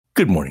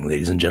Good morning,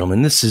 ladies and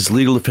gentlemen. This is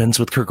Legal Defense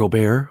with Kirk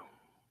O'Bear.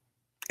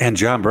 And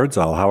John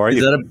Birdsall. How are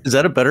you? Is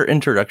that a better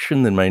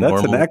introduction than my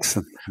normal? That's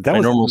an excellent.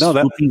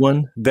 Swoopy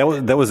one. That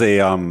was a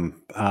an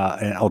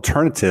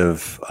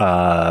alternative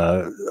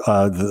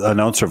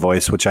announcer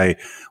voice, which I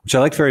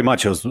liked very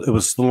much. It was a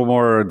little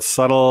more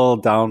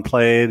subtle,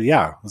 downplayed.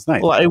 Yeah, it was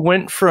nice. Well, I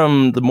went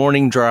from the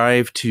morning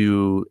drive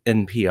to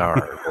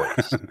NPR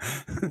voice.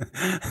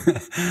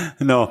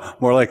 No,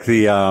 more like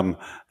the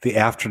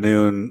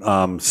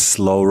afternoon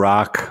slow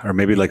rock, or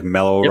maybe like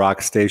mellow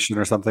rock station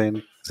or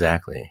something.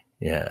 Exactly.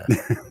 Yeah.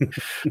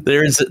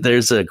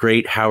 There's a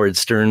great Howard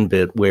Stern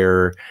bit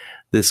where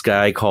this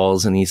guy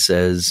calls and he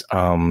says,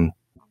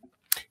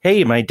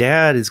 hey, my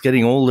dad is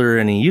getting older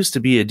and he used to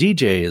be a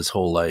DJ his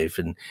whole life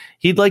and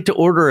he'd like to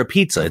order a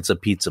pizza. It's a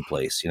pizza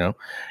place,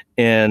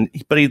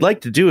 but he'd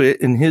like to do it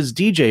in his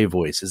DJ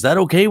voice. Is that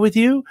okay with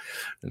you?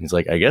 And he's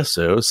like, I guess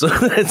so. So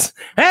that's,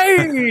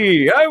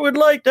 hey, I would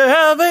like to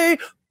have a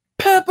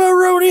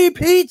pepperoni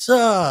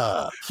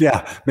pizza.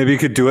 Yeah. Maybe you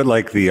could do it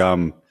like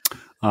the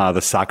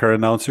soccer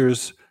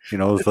announcers,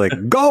 it's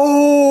like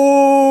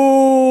goal.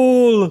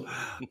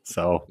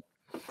 So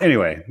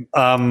anyway, hey,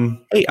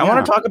 I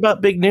want to talk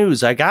about big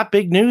news. I got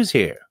big news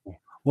here.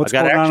 What's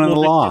going on in the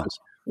law?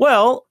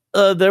 Well,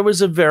 there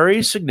was a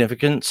very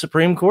significant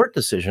Supreme Court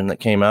decision that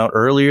came out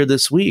earlier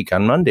this week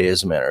on Monday,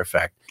 as a matter of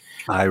fact.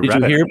 Did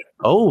you hear?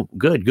 Oh,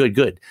 good.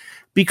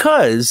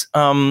 Because,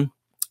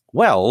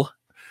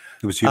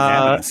 it was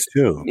unanimous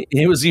too.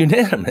 It was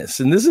unanimous,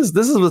 and this is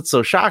what's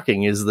so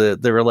shocking is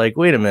that they were like,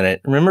 "Wait a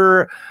minute!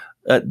 Remember,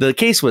 the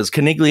case was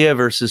Caniglia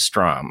versus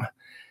Strom,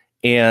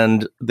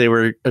 and they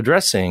were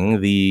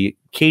addressing the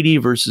Katie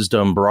versus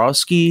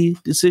Dombrowski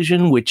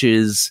decision, which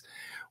is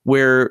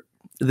where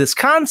this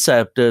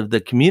concept of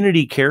the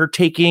community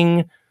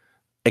caretaking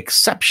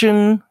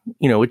exception,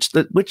 which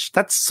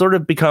that's sort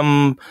of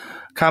become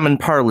common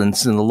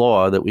parlance in the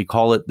law that we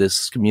call it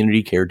this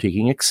community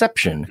caretaking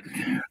exception."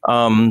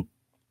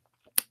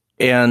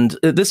 And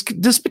this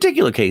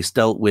particular case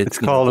dealt with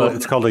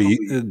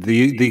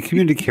the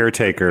community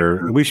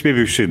caretaker. Maybe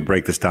we should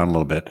break this down a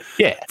little bit,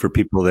 for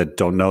people that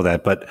don't know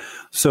that. But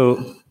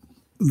so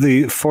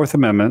the Fourth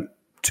Amendment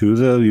to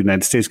the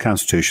United States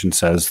Constitution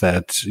says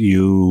that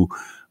you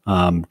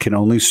can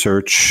only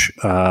search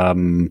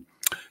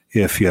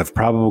if you have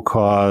probable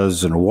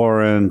cause and a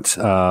warrant,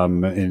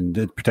 and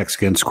it protects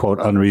against,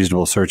 quote,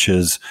 unreasonable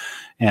searches.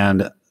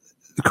 And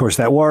of course,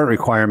 that warrant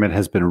requirement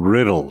has been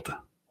riddled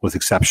with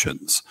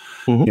exceptions,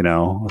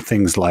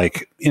 things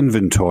like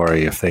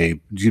inventory, if they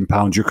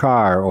impound your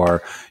car,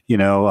 or,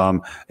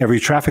 every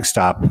traffic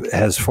stop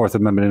has Fourth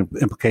Amendment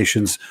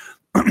implications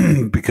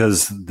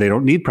because they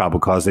don't need probable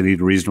cause. They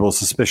need reasonable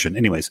suspicion.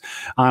 Anyways,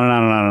 on and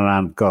on and on and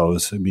on it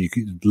goes. I mean, you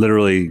could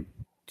literally,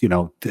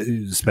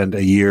 spend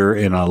a year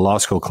in a law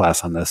school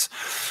class on this.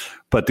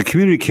 But the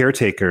community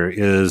caretaker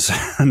is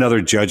another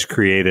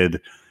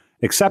judge-created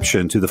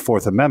exception to the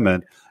Fourth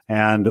Amendment,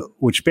 and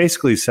which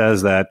basically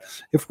says that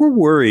if we're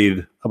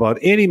worried about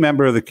any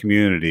member of the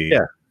community,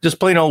 just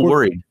plain old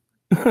worried,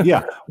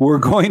 we're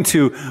going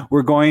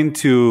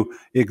to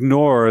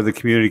ignore the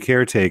community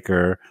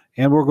caretaker,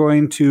 and we're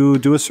going to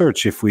do a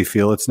search if we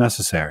feel it's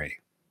necessary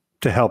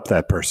to help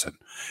that person.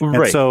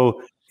 Right. And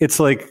so it's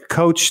like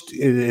coached.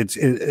 It's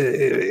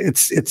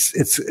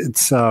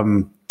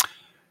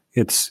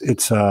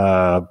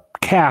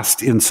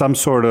cast in some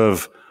sort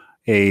of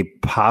a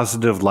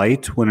positive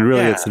light when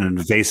really it's an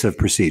invasive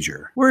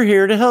procedure. We're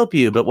here to help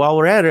you, but while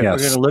we're at it, we're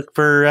going to look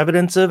for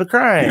evidence of a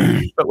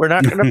crime. But we're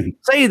not going to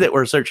say that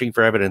we're searching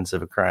for evidence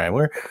of a crime.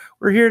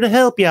 We're here to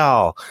help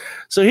y'all.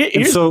 So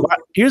here's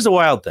the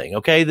wild thing.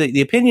 Okay,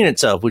 the opinion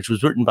itself, which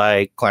was written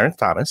by Clarence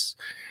Thomas,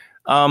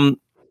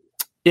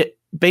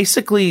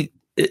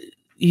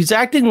 he's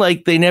acting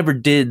like they never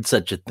did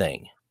such a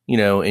thing,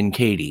 in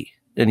Katie,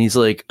 and he's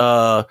like,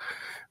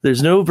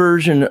 there's no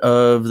version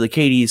of the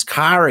Katie's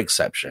car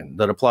exception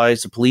that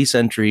applies to police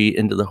entry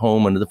into the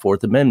home under the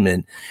Fourth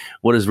Amendment.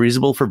 What is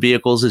reasonable for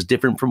vehicles is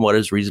different from what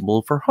is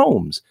reasonable for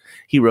homes,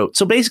 he wrote.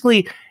 So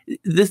basically,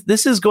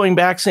 this is going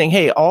back saying,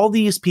 hey, all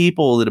these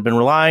people that have been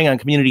relying on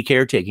community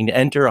caretaking to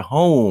enter a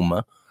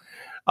home,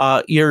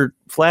 you're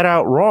flat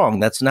out wrong.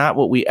 That's not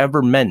what we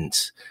ever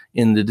meant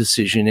in the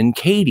decision in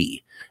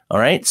Katie. All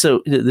right.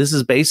 So this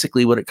is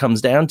basically what it comes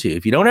down to.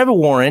 If you don't have a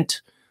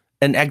warrant,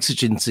 an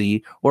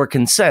exigency, or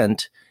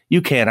consent,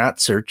 you cannot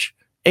search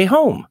a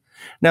home.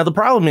 Now, the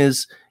problem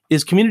is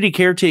community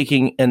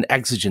caretaking an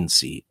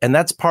exigency. And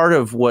that's part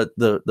of what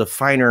the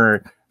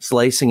finer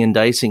slicing and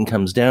dicing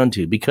comes down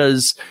to,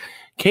 because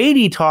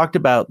Katie talked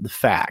about the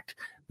fact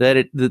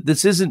that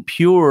this isn't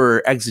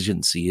pure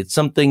exigency. It's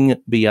something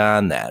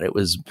beyond that. It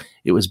was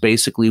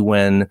basically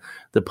when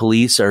the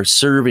police are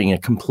serving a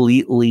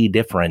completely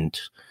different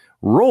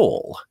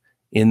role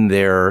in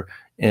their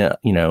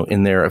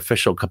in their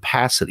official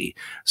capacity.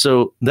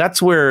 So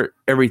that's where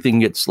everything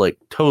gets like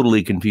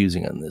totally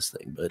confusing on this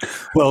thing.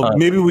 But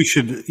maybe we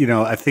should,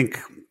 I think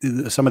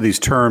some of these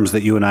terms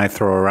that you and I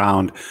throw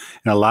around,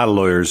 and a lot of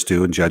lawyers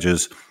do and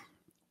judges,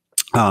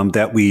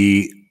 that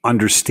we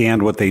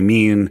understand what they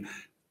mean,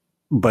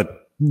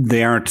 but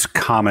they aren't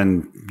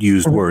common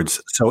used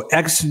words. So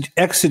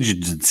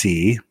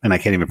exigency, and I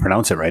can't even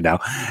pronounce it right now.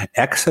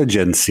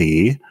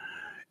 Exigency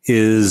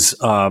is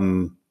a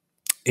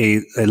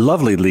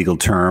lovely legal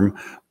term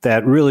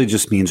that really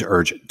just means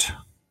urgent,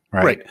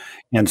 right?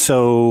 And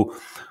so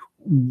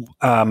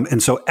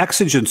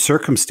exigent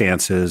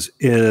circumstances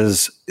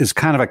is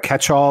kind of a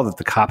catch-all that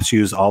the cops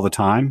use all the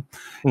time,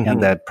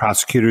 and that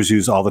prosecutors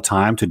use all the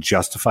time to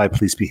justify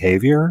police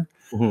behavior.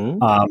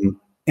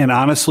 And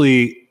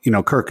honestly,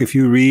 Kirk, if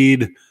you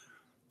read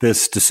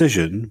this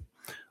decision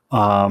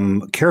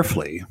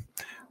carefully,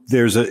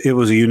 it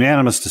was a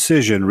unanimous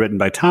decision written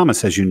by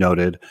Thomas, as you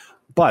noted,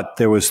 but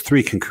there was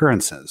 3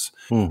 concurrences,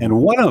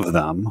 and one of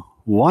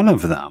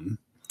them,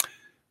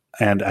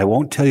 and I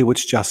won't tell you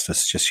which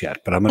justice just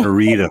yet, but I'm going to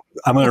read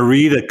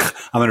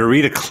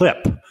a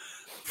clip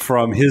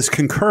from his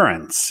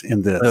concurrence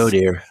in this. Oh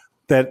dear.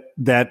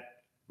 That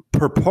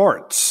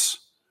purports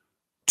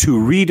to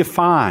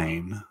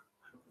redefine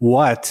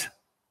what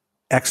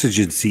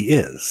exigency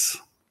is.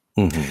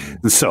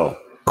 So,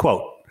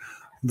 quote,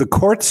 the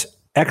court's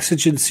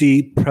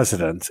exigency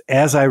precedents,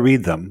 as I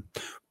read them,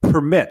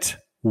 permit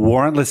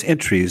warrantless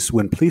entries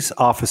when police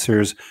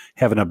officers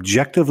have an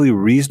objectively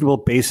reasonable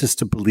basis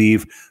to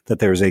believe that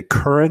there is a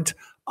current,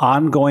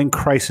 ongoing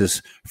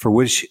crisis for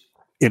which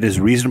it is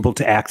reasonable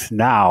to act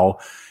now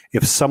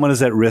if someone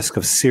is at risk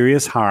of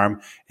serious harm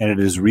and it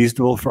is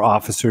reasonable for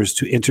officers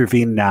to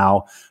intervene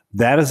now.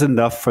 That is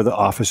enough for the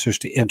officers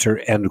to enter,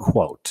 end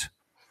quote.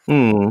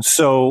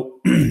 So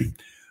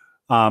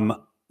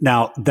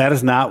now that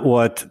is not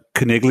what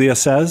Coniglia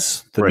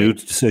says, the new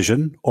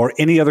decision, or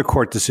any other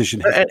court decision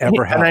has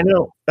ever held. And I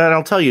know, and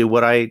I'll tell you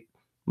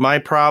my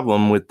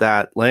problem with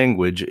that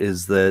language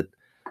is that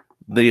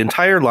the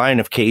entire line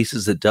of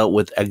cases that dealt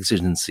with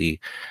exigency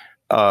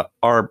I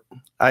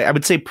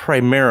would say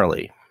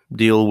primarily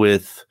deal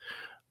with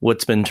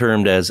what's been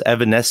termed as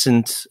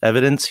evanescent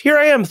evidence. Here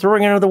I am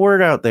throwing another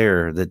word out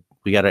there that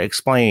we got to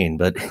explain,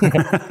 but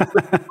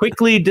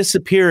quickly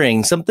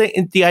disappearing.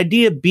 Something. The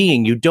idea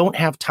being you don't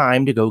have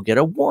time to go get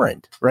a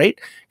warrant, right?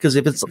 Because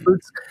if it's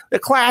the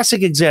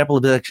classic example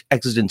of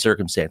exigent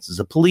circumstances,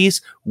 the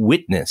police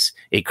witness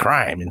a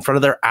crime in front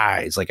of their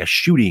eyes, like a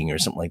shooting or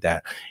something like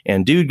that,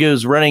 and dude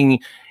goes running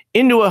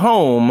into a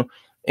home,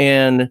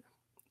 and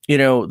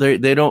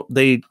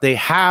they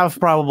have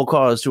probable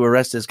cause to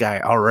arrest this guy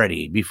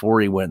already before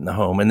he went in the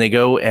home, and they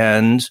go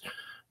and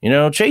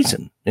chase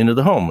him into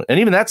the home. And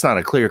even that's not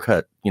a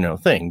clear-cut,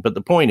 thing. But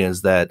the point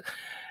is that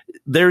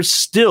there's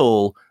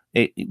still,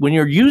 when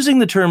you're using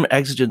the term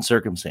exigent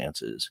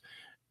circumstances,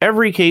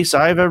 every case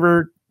I've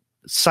ever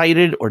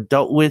cited or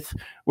dealt with,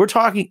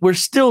 we're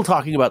still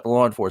talking about the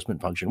law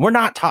enforcement function. We're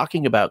not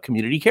talking about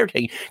community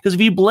caretaking. Because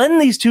if you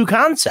blend these two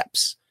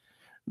concepts,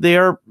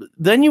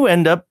 then you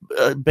end up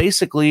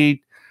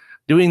basically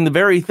doing the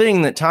very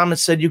thing that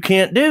Thomas said you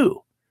can't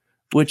do,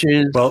 which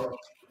is... Well,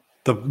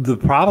 the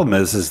problem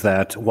is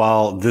that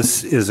while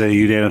this is a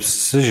unanimous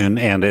decision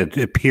and it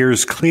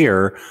appears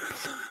clear,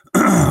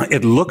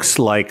 it looks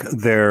like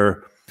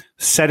they're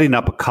setting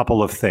up a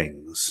couple of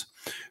things.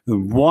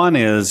 One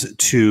is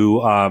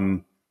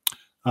to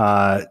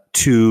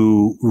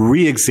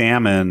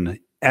re-examine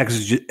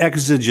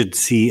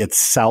exigency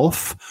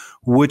itself,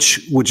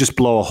 which would just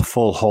blow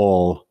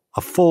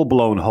a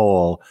full-blown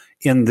hole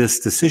in this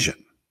decision.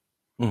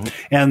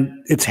 And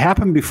it's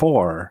happened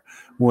before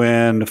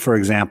when, for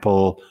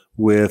example,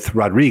 with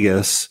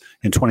Rodriguez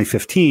in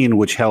 2015,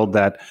 which held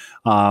that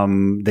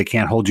they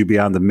can't hold you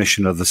beyond the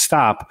mission of the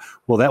stop.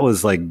 Well, that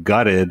was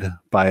gutted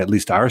by at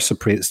least our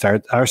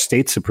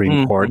state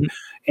Supreme Court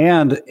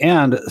and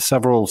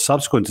several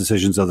subsequent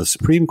decisions of the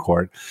Supreme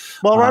Court.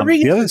 Well,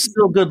 Rodriguez is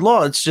still good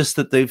law. It's just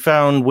that they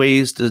found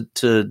ways to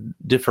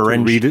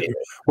differentiate.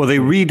 They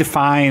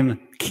redefine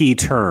key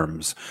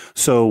terms.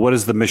 So what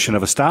is the mission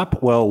of a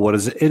stop? Well, what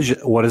is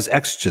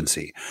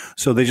exigency?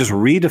 So they just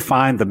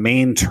redefine the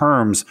main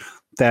terms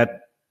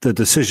that the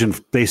decision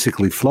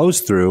basically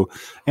flows through,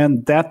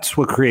 and that's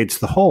what creates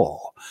the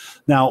hole.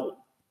 Now,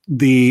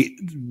 the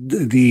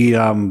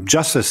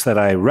justice that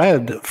I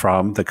read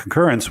from the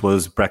concurrence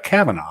was Brett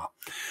Kavanaugh,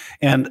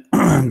 and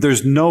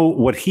there's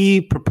what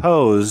he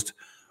proposed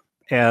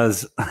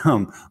as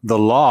the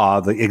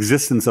law, the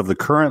existence of the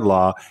current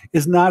law,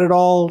 is not at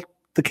all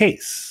the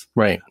case.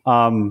 Right.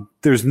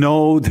 There's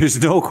no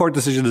court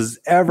decision that's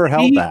ever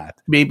held that.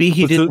 Maybe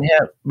he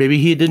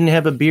didn't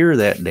have a beer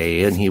that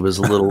day and he was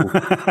a little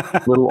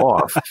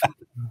off.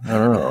 I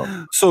don't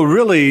know. So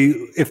really,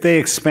 if they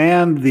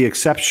expand the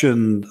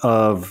exception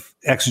of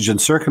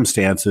exigent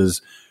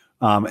circumstances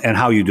and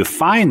how you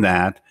define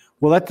that,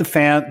 well, that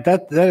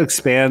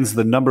expands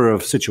the number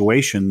of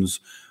situations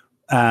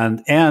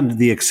and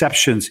the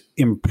exceptions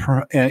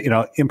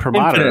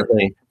imprimatur.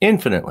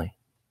 Infinitely.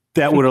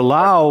 That would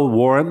allow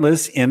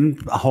warrantless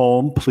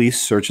in-home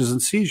police searches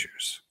and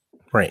seizures.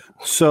 Right.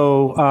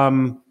 So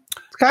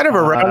it's kind of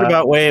a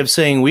roundabout way of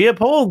saying we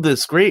uphold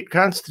this great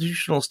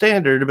constitutional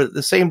standard, but at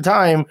the same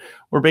time,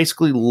 we're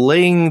basically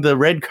laying the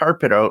red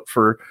carpet out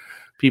for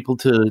people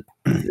to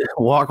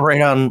walk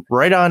right on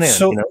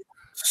in.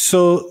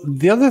 So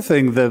the other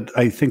thing that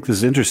I think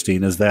is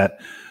interesting is that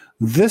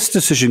this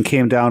decision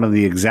came down on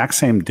the exact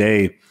same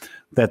day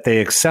that they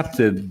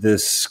accepted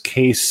this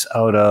case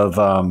out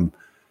of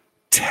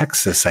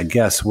Texas, I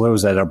guess. What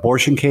was that,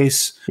 abortion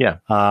case? Yeah.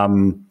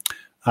 And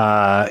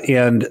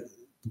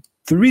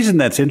the reason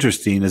that's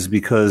interesting is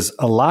because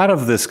a lot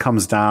of this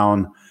comes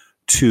down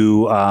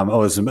to,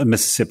 it's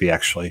Mississippi,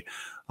 actually.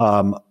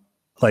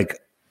 Like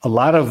a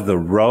lot of the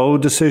Roe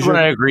decision.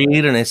 When I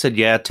agreed and I said,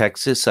 yeah,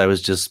 Texas, I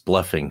was just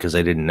bluffing because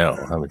I didn't know.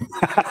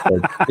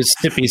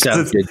 Mississippi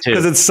sounds good too.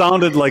 Because it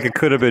sounded like it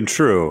could have been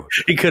true.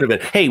 It could have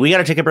been. Hey, we got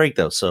to take a break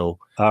though. So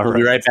we'll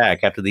be right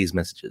back after these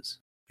messages.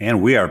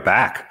 And we are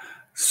back.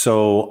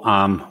 So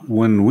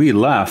when we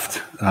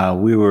left,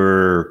 we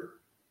were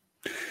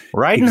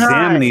riding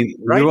examining.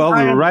 High. We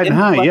were riding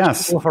high,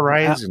 yes.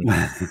 Horizon.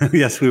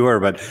 Yes, we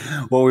were. But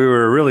what we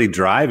were really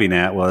driving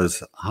at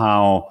was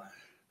how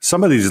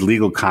some of these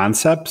legal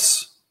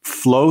concepts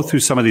flow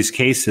through some of these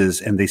cases,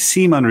 and they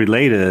seem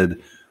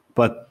unrelated,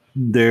 but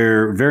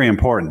they're very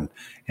important.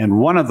 And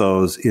one of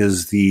those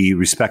is the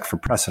respect for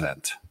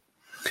precedent.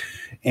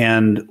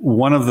 And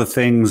one of the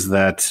things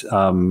that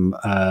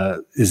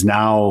is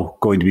now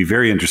going to be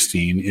very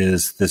interesting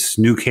is this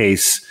new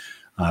case,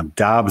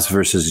 Dobbs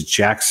versus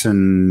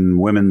Jackson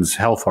Women's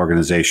Health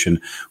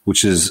Organization,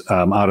 which is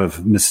out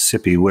of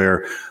Mississippi,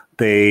 where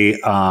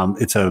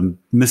it's a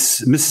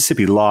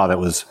Mississippi law that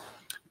was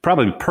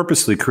probably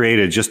purposely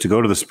created just to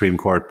go to the Supreme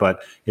Court,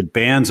 but it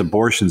bans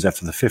abortions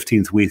after the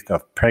 15th week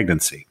of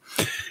pregnancy.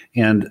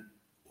 And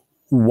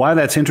why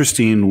that's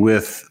interesting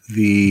with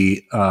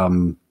the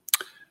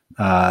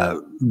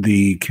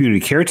community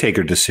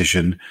caretaker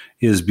decision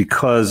is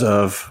because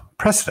of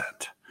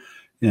precedent.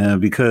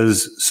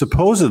 Because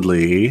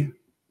supposedly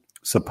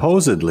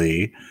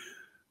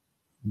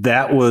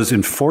that was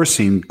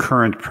enforcing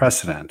current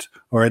precedent,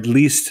 or at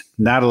least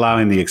not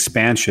allowing the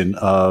expansion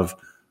of,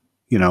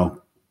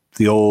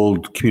 the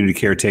old community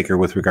caretaker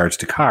with regards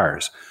to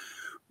cars.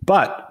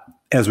 But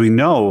as we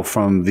know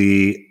from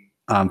the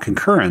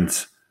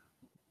concurrence,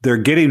 they're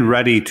getting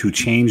ready to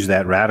change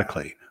that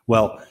radically.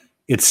 Well,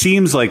 it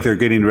seems like they're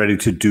getting ready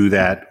to do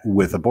that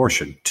with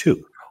abortion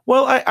too.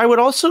 Well, I would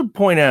also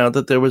point out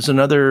that there was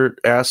another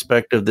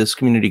aspect of this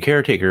community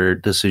caretaker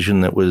decision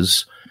that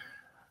was,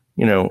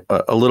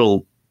 a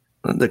little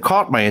that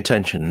caught my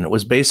attention. And it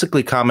was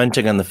basically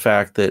commenting on the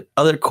fact that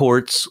other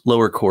courts,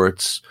 lower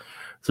courts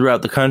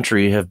throughout the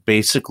country, have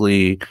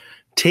basically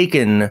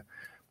taken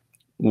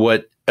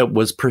what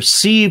was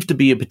perceived to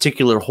be a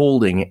particular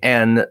holding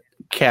and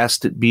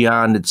cast it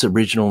beyond its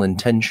original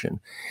intention.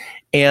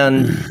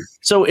 And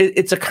so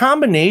it's a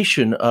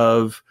combination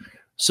of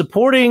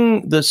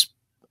supporting this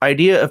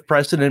idea of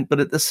precedent, but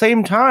at the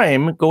same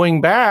time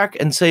going back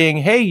and saying,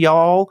 hey,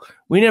 y'all,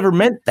 we never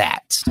meant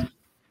that.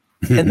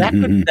 And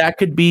that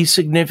could be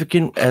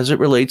significant as it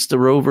relates to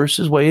Roe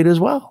versus Wade as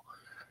well.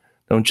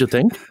 Don't you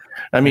think?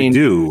 I mean, I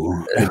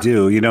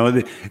do.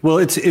 Well,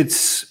 it's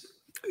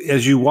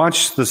as you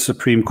watch the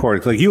Supreme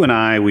Court, like you and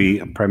I,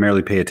 we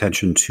primarily pay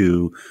attention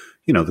to,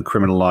 the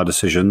criminal law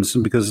decisions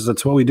because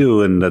that's what we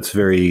do. And that's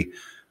very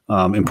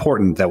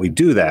important that we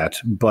do that.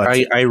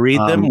 But I read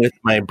them with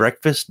my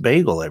breakfast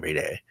bagel every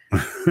day.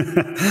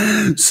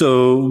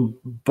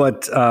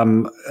 But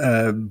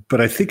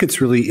I think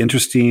it's really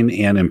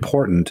interesting and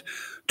important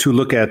to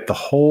look at the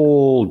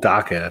whole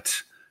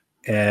docket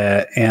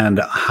and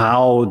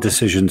how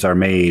decisions are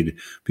made,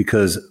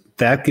 because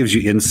that gives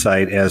you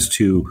insight as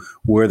to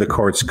where the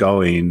court's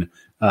going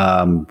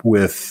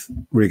with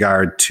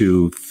regard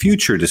to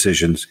future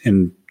decisions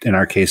in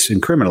our case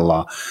in criminal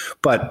law.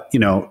 But,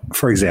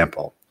 for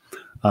example,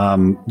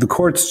 the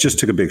courts just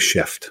took a big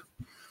shift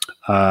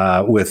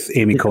with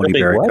Amy Coney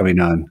Barrett coming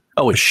on.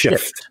 Oh, a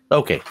shift.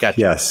 Okay, gotcha.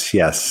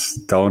 Yes.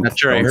 Don't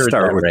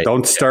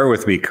start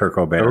with me, Kirk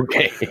O'Bear.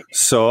 Okay.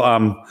 So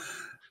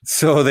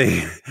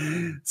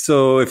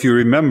if you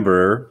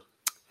remember,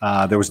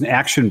 there was an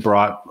action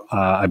brought,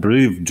 I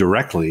believe,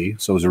 directly.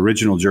 So it was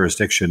original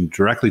jurisdiction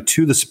directly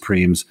to the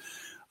Supremes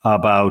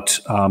about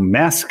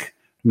mask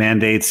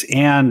mandates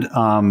and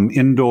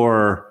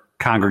indoor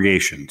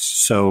congregations.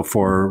 So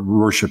for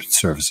worship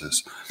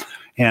services.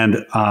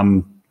 And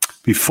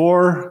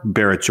before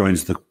Barrett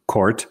joins the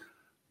court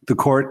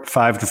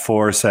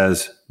 5-4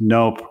 says,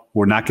 nope,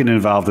 we're not getting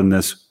involved in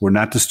this. We're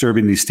not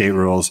disturbing these state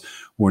rules.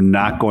 We're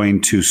not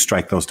going to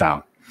strike those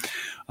down.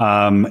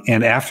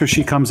 And after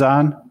she comes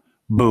on,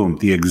 boom,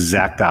 the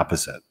exact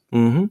opposite.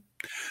 Mm-hmm.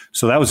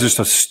 So that was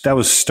that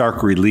was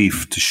stark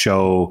relief to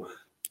show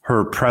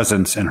her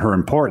presence and her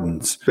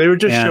importance. They were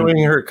just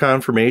showing her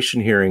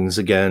confirmation hearings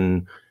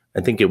again. I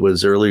think it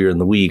was earlier in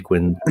the week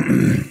when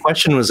the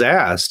question was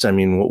asked. I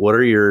mean, what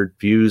are your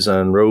views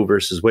on Roe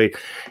versus Wade?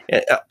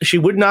 She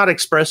would not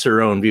express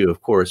her own view,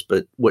 of course,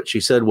 but what she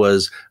said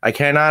was, I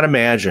cannot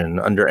imagine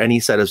under any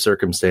set of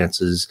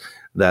circumstances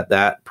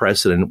that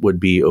precedent would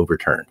be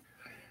overturned.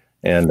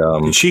 And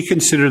did she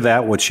consider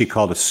that what she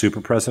called a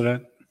super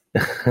precedent?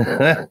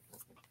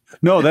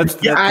 No, that's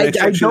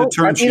the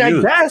term she used.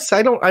 I guess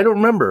I don't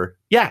remember.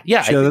 Yeah.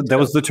 That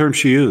was the term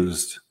she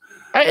used.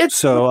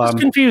 It's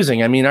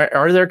confusing. I mean,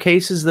 are there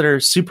cases that are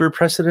super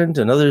precedent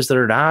and others that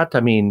are not? I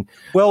mean,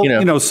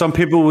 well, some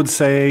people would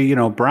say,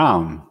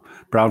 Brown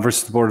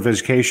versus the Board of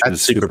Education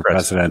is super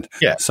precedent.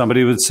 Yeah.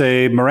 Somebody would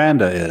say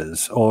Miranda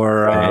is,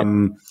 or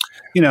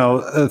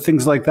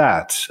things like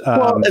that.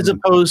 Well, as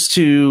opposed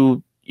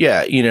to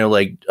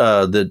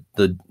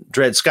the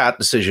Dred Scott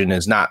decision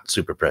is not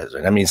super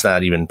precedent. I mean, it's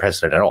not even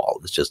precedent at all.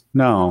 It's just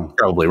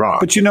probably wrong.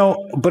 But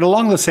but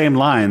along the same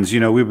lines,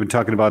 we've been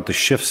talking about the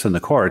shifts in the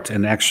court,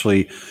 and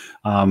actually,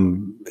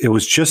 it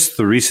was just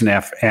the recent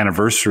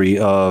anniversary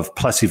of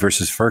Plessy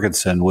versus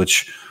Ferguson,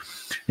 which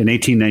in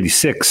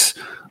 1896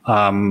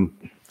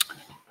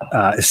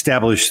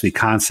 established the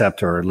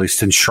concept, or at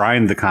least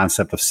enshrined the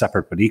concept of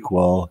separate but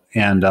equal.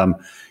 And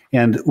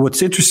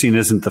what's interesting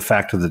isn't the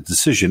fact of the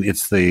decision;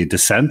 it's the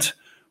dissent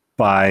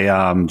by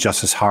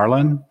Justice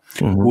Harlan,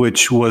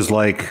 which was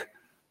like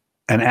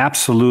an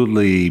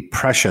absolutely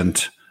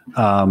prescient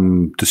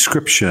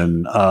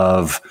description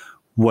of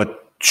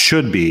what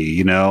should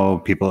be.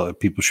 People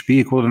should be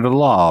equal under the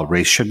law.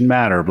 Race shouldn't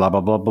matter. Blah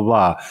blah blah blah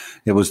blah.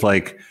 It was.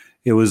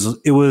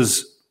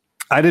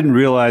 I didn't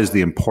realize the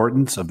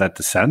importance of that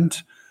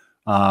dissent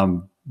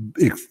until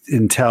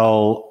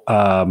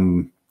I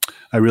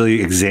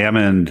really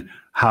examined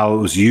how it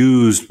was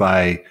used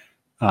by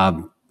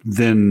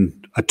then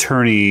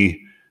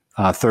attorney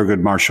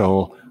Thurgood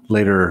Marshall,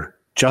 later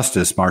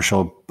Justice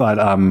Marshall, but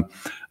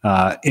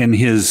in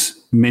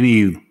his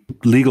many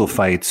legal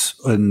fights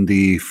in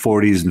the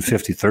 40s and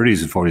 50s,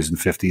 30s and 40s and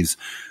 50s,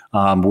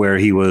 where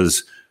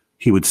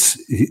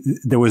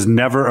there was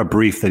never a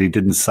brief that he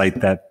didn't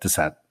cite that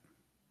dissent.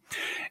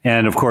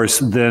 And of course,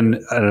 then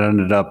it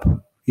ended up,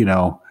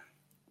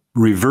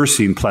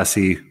 reversing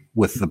Plessy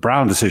with the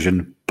Brown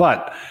decision.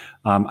 But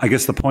I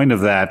guess the point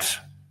of that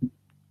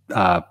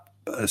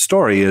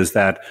story is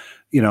that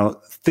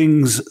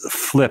things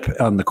flip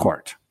on the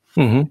court,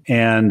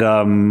 and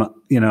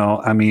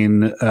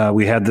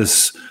we had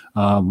this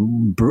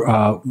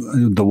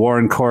the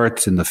Warren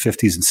Court in the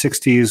 50s and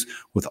 60s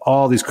with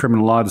all these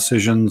criminal law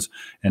decisions,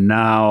 and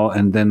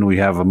then we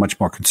have a much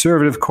more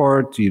conservative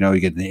court. You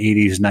get in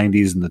the 80s,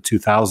 90s, and the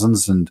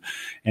 2000s,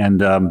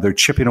 and they're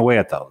chipping away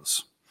at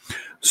those.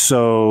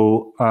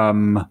 So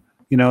one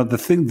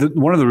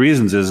of the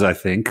reasons is, I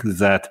think,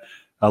 that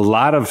a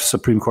lot of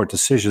Supreme Court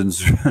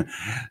decisions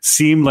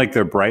seem like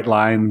they're bright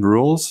line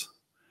rules.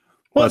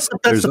 Well, that's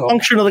the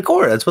function of the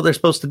court. That's what they're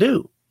supposed to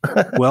do.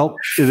 Well,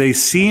 they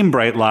seem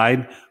bright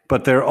line,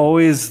 but there's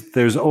always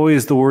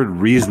the word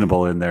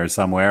reasonable in there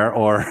somewhere,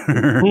 or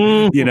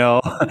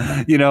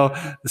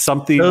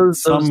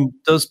something.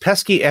 Those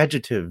pesky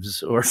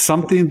adjectives, or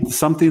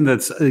something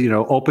that's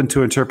open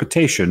to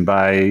interpretation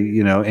by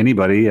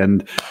anybody,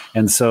 and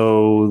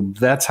so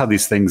that's how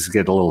these things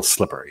get a little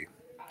slippery.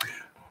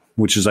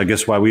 Which is, I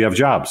guess, why we have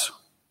jobs.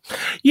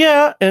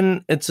 Yeah,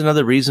 and it's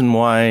another reason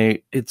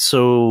why it's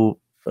so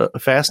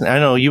fascinating. I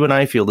know you and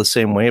I feel the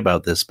same way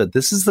about this, but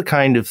this is the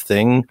kind of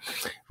thing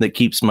that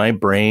keeps my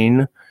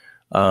brain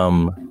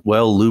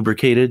well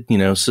lubricated,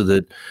 so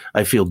that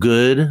I feel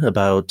good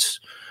about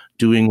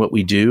doing what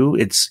we do.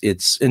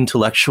 It's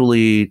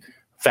intellectually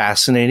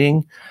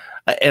fascinating.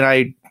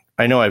 And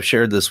I know I've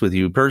shared this with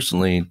you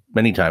personally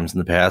many times in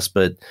the past,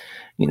 but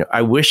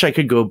I wish I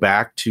could go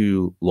back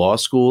to law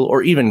school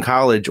or even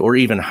college or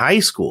even high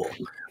school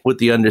with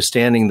the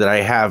understanding that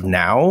I have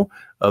now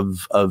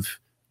of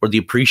or the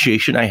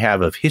appreciation I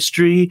have of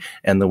history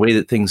and the way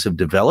that things have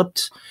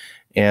developed.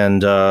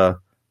 And,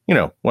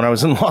 when I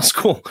was in law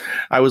school,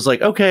 I was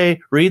like, okay,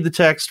 read the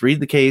text, read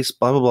the case,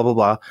 blah, blah, blah, blah,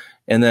 blah.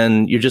 And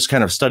then you're just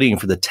kind of studying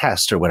for the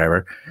test or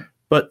whatever.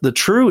 But the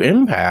true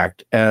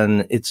impact,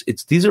 and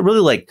these are really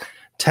like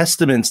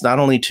testaments, not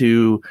only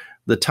to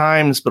the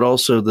times, but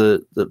also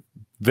the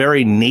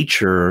very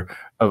nature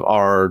of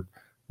our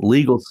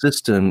legal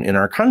system in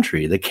our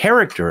country, the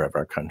character of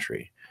our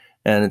country.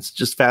 And it's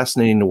just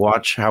fascinating to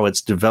watch how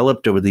it's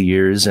developed over the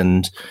years.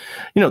 And,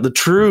 the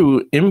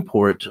true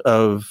import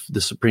of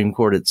the Supreme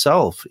Court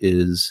itself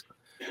is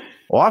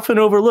often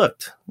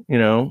overlooked,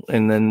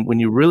 and then when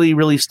you really,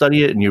 really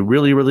study it and you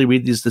really, really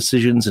read these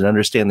decisions and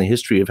understand the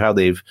history of how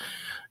they've,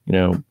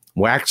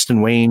 waxed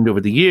and waned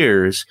over the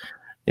years,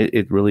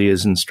 it really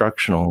is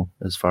instructional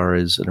as far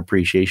as an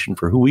appreciation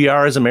for who we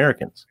are as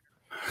Americans.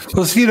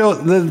 Well, so,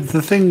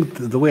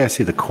 the way I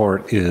see the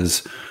court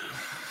is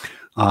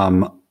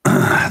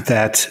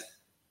that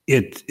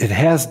it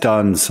has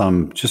done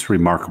some just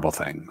remarkable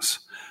things.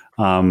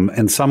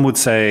 And some would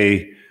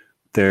say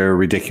they're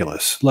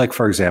ridiculous. Like,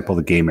 for example,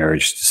 the gay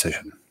marriage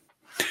decision,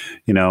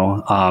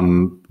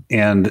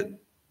 and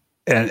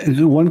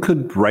one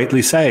could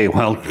rightly say,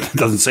 well, it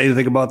doesn't say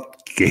anything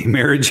about gay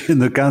marriage in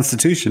the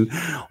Constitution.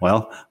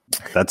 Well,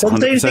 that's 100% true.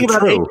 Doesn't say anything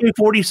about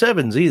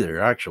AK-47s either,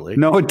 actually.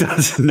 No, it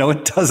doesn't. No,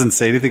 it doesn't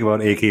say anything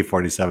about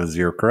AK-47s.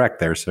 You're correct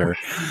there, sir.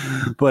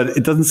 But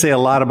it doesn't say a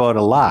lot about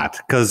a lot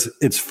because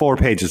it's 4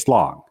 pages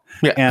long.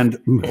 Yeah. And,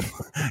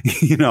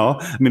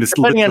 it's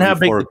depending on how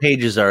big the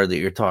pages are that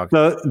you're talking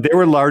about. They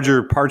were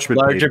larger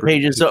parchment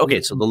pages. So,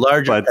 okay, so the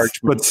larger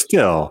parchment.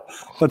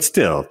 But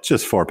still,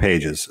 just 4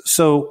 pages.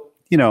 So,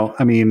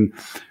 I mean,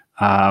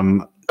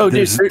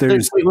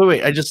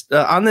 wait. I just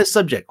on this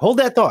subject, hold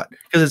that thought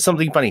because it's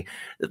something funny.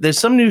 There's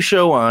some new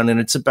show on, and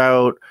it's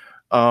about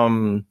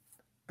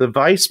the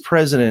vice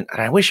president.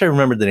 And I wish I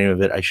remembered the name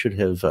of it. I should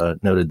have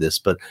noted this,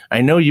 but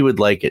I know you would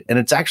like it. And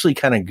it's actually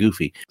kind of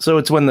goofy. So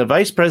it's when the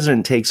vice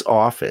president takes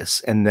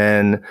office, and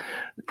then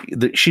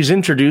she's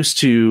introduced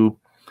to,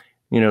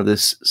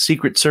 this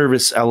Secret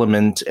Service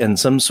element and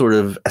some sort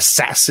of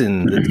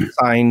assassin that's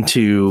assigned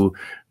to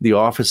the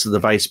office of the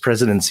vice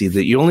presidency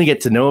that you only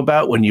get to know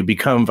about when you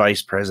become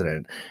vice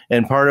president.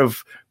 And part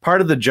of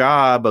the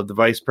job of the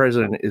vice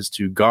president is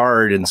to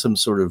guard in some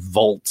sort of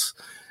vault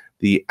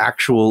the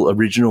actual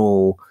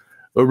original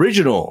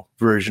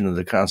version of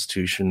the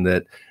Constitution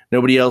that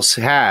nobody else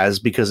has,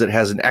 because it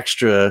has an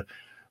extra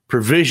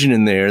provision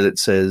in there that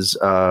says,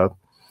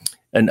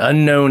 an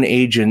unknown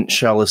agent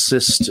shall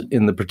assist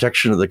in the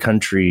protection of the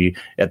country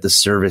at the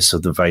service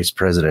of the vice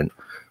president.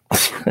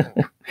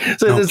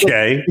 So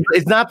okay.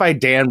 It's not by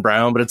Dan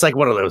Brown, but it's like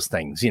one of those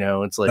things,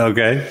 it's like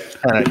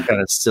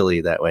kind of silly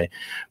that way.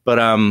 But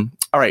all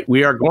right,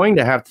 we are going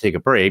to have to take a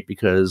break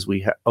because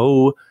we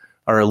owe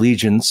our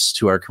allegiance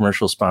to our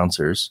commercial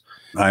sponsors.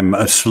 I'm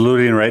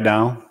saluting right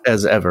now,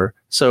 as ever.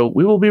 So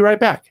we will be right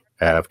back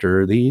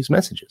after these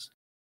messages.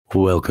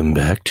 Welcome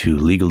back to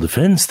Legal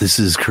Defense. This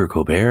is Kirk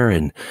O'Bear,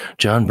 and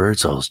John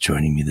Birdsall's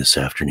joining me this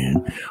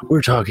afternoon.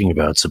 We're talking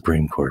about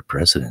Supreme Court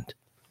precedent.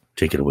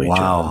 Take it away,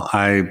 wow.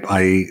 John.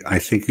 I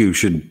think you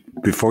should,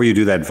 before you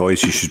do that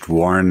voice, you should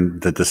warn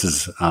that this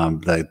is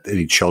that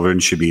any children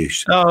should be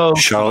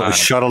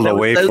shuttled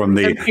away from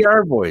the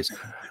NPR voice.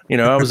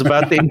 I was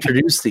about to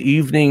introduce the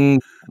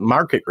evening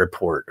market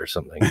report or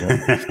something.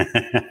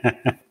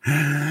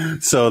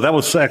 So that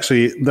was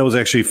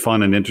actually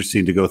fun and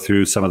interesting to go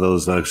through some of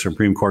those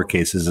Supreme Court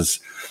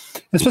cases,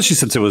 especially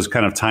since it was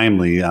kind of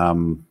timely.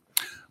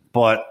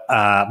 But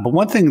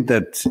one thing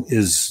that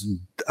is,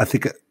 I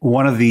think,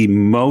 one of the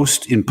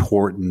most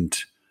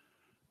important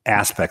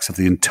aspects of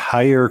the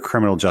entire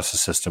criminal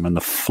justice system and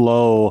the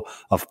flow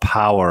of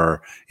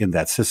power in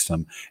that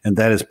system, and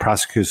that is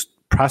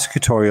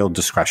prosecutorial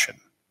discretion.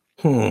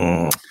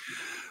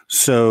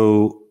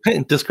 So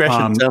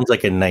discretion sounds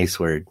like a nice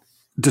word.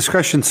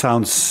 Discretion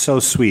sounds so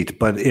sweet,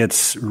 but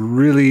it's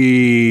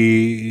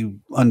really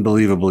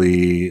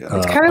unbelievably.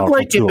 It's kind of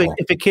like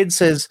if a kid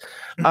says,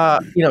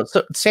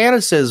 so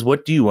Santa says,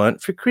 "What do you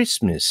want for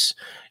Christmas?"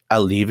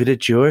 I'll leave it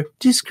at your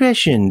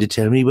discretion to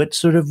tell me what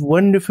sort of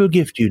wonderful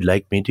gift you'd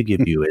like me to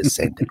give you as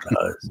Santa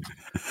Claus.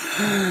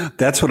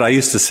 That's what I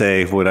used to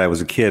say when I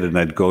was a kid, and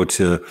I'd go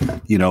to,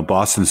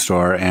 Boston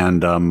store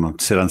and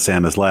sit on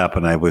Santa's lap,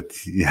 and I would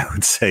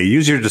say,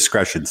 "Use your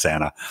discretion,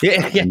 Santa.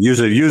 Yeah. Use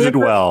it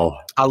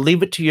well. I'll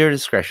leave it to your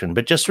discretion,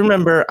 but just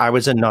remember, I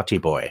was a naughty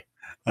boy."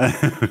 Did you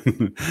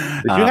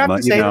have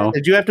to say that?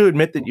 Did you have to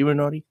admit that you were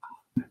naughty?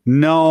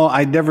 No,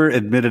 I never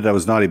admitted I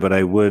was naughty, but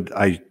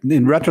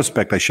in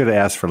retrospect, I should have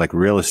asked for like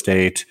real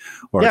estate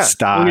or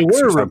stocks. Well, you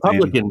were a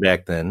Republican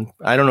back then.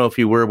 I don't know if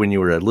you were when you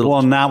were a little.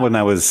 Well, not when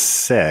I was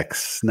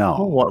 6. No.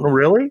 Oh, what,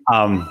 really?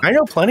 I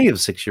know plenty of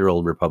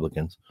 6-year-old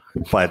Republicans.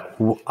 But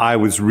I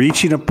was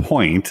reaching a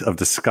point of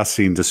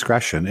discussing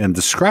discretion, and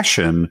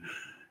discretion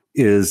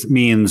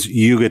means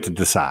you get to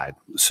decide.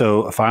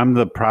 So if I'm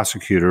the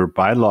prosecutor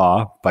by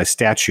law, by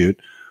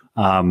statute,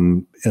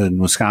 in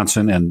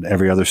Wisconsin and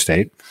every other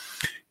state,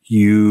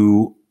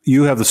 you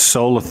have the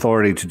sole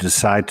authority to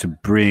decide to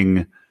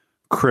bring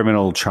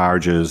criminal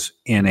charges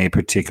in a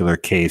particular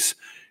case,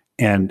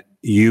 and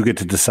you get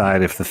to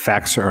decide if the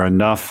facts are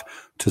enough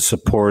to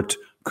support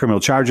criminal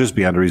charges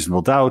beyond a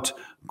reasonable doubt,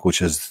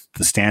 which is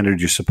the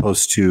standard you're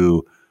supposed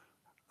to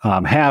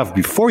have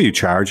before you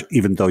charge,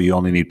 even though you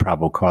only need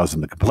probable cause in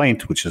the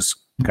complaint, which is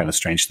kind of a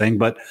strange thing.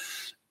 But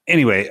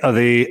anyway,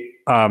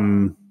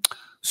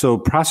 so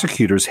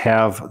prosecutors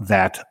have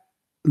that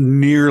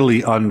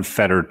nearly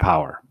unfettered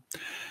power.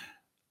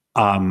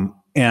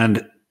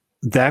 And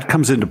that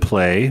comes into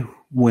play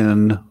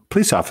when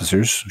police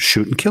officers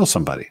shoot and kill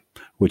somebody,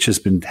 which has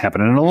been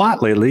happening a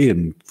lot lately.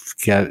 And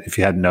if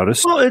you hadn't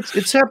noticed. Well,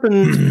 it's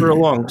happened for a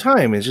long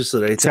time. It's just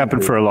that it's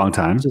happened for a long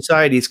time.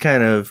 Society's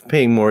kind of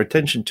paying more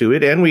attention to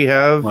it. And we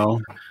have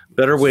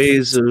better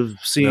ways of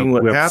seeing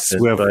what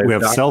happens. We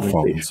have cell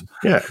phones.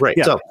 Yeah, right.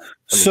 Yeah.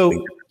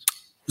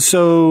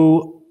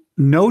 So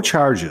no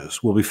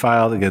charges will be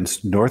filed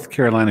against North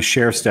Carolina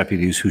sheriff's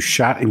deputies who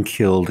shot and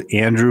killed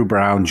Andrew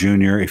Brown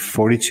Jr., a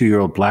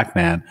 42-year-old black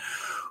man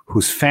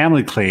whose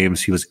family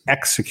claims he was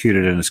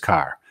executed in his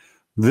car.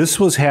 This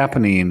was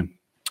happening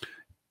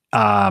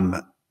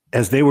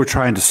as they were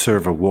trying to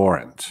serve a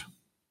warrant.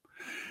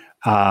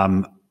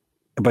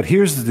 But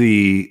here's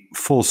the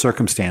full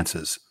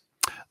circumstances.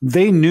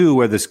 They knew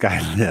where this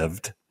guy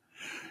lived.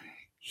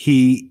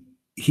 He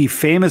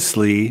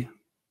famously...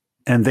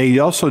 And they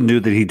also knew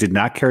that he did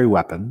not carry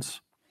weapons.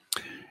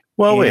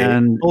 Well, wait,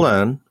 hold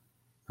on.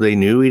 They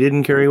knew he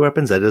didn't carry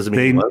weapons? That doesn't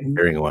mean he wasn't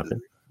carrying a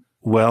weapon.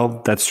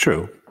 Well, that's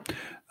true.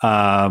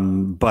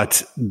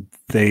 But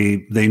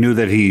they knew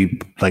that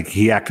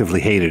he actively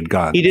hated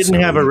guns. He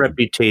didn't have a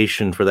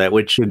reputation for that,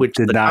 which did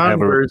the not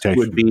have a reputation.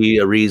 Would be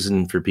a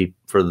reason for people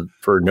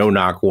for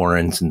no-knock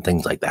warrants and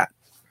things like that.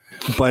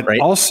 But right?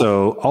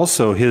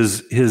 also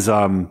his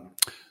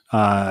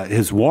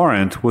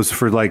warrant was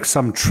for like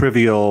some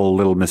trivial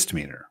little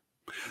misdemeanor.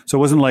 So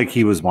it wasn't like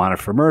he was wanted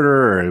for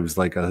murder, or it was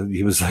like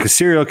he was like a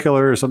serial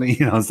killer or something,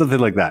 something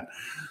like that.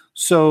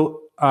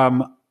 So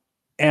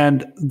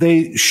and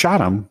they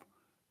shot him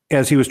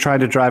as he was trying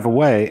to drive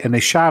away, and they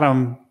shot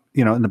him,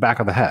 in the back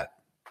of the head.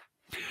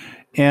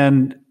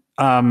 And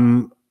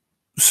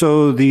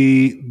so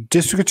the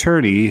district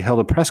attorney held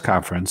a press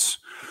conference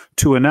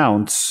to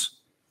announce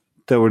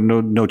there were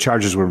no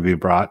charges were to be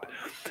brought.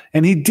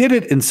 And he did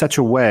it in such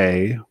a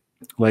way,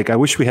 like, I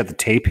wish we had the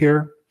tape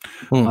here,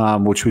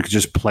 which we could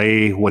just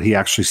play what he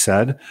actually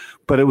said.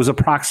 But it was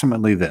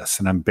approximately this,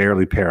 and I'm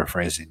barely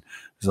paraphrasing.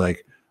 It's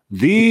like,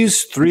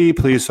 these 3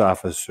 police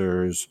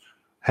officers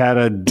had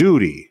a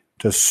duty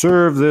to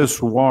serve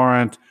this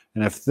warrant,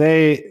 and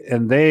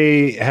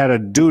they had a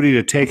duty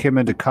to take him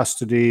into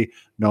custody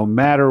no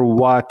matter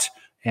what.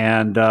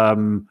 And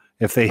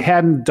if they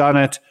hadn't done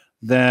it,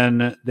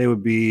 then they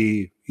would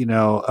be,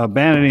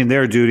 abandoning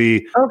their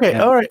duty. Okay,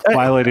 all right,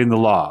 violating the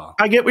law.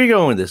 I get where you're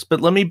going with this,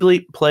 but let me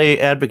play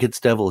advocate's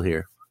devil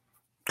here.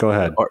 Go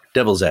ahead, or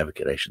devil's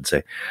advocate, I should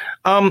say.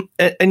 And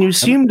you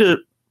seem to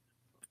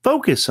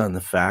focus on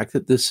the fact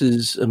that this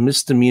is a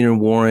misdemeanor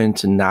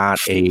warrant and not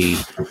a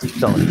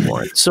felony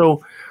warrant.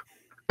 So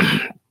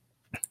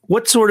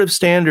what sort of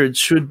standards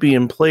should be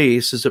in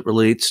place as it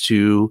relates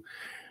to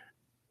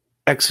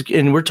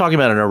and we're talking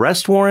about an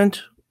arrest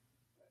warrant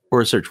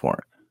or a search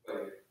warrant?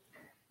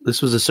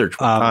 This was a search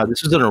warrant.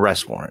 This was an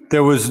arrest warrant.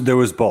 There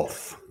was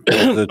both.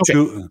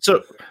 Okay.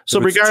 So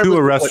regardless 2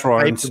 arrest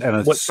warrants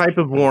what type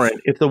of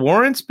warrant, if the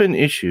warrant's been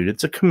issued,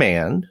 it's a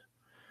command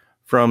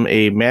from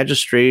a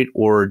magistrate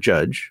or a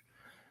judge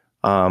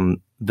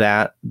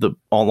that the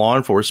law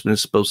enforcement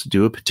is supposed to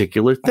do a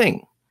particular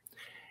thing.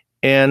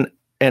 And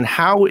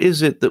how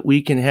is it that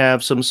we can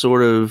have some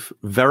sort of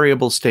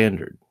variable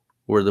standard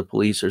where the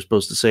police are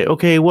supposed to say,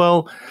 okay,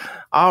 well,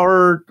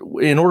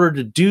 in order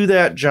to do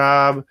that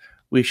job,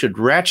 we should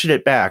ratchet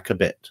it back a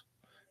bit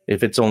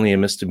if it's only a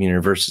misdemeanor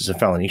versus a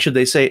felony? Should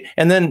they say,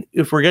 and then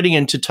if we're getting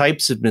into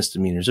types of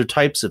misdemeanors or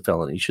types of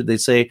felonies, should they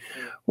say,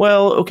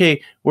 well,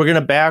 okay, we're going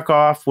to back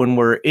off when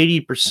we're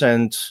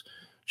 80%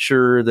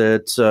 sure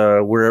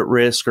that we're at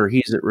risk or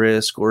he's at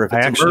risk, or if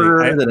it's a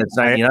murder, then it's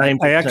 99%.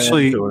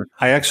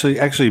 I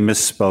actually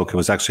misspoke. It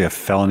was actually a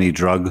felony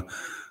drug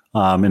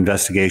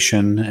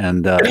investigation,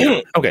 and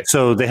okay.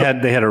 So they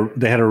had a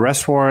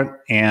arrest warrant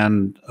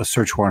and a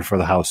search warrant for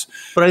the house.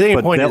 But I think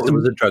the point is it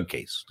was a drug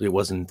case. It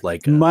wasn't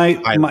like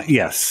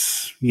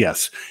yes.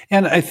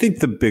 And I think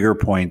the bigger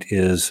point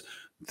is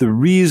the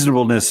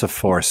reasonableness of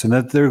force, and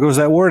that there goes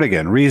that word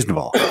again,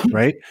 reasonable,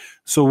 right?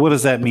 So what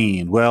does that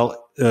mean? Well,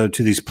 to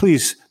these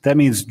police, that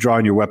means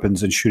drawing your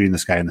weapons and shooting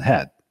this guy in the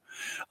head.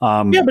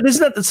 Yeah, but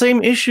isn't that the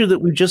same issue that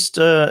we just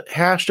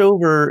hashed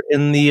over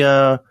in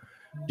the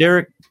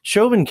Derek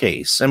Chauvin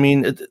case? I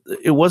mean,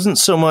 it wasn't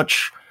so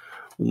much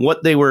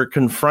what they were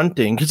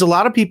confronting, because a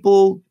lot of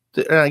people,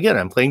 and again,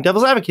 I'm playing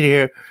devil's advocate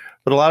here,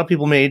 but a lot of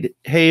people made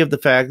hay of the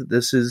fact that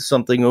this is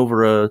something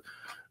over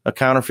a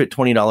counterfeit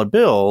 $20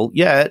 bill.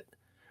 Yet,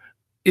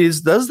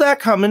 does that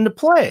come into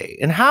play,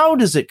 and how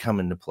does it come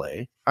into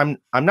play? I'm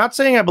not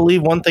saying I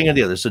believe one thing or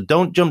the other, so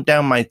don't jump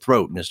down my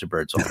throat, Mr.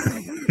 Birdsall.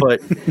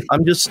 But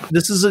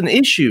this is an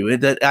issue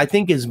that I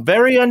think is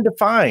very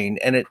undefined,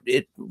 and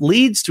it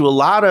leads to a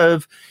lot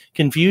of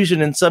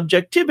confusion and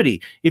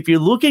subjectivity. If you're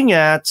looking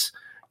at,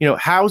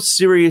 how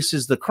serious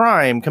is the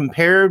crime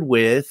compared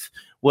with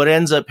what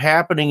ends up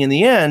happening in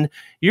the end,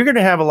 you're going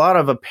to have a lot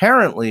of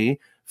apparently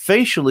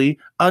facially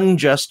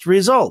unjust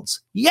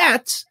results.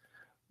 Yet,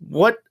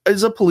 what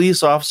is a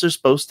police officer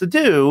supposed to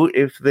do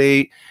if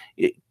they,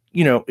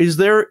 is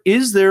there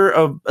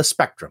a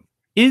spectrum?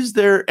 Is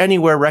there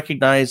anywhere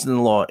recognized in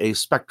the law a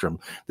spectrum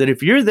that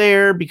if you're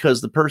there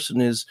because the person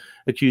is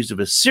accused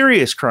of a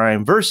serious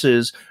crime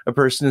versus a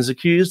person is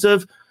accused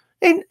of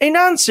a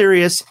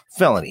non-serious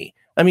felony?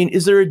 I mean,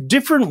 is there a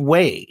different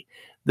way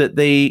that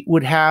they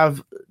would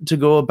have to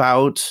go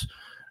about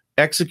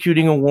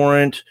executing a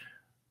warrant,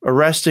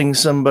 arresting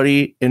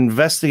somebody,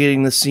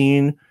 investigating the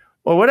scene,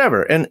 or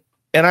whatever? And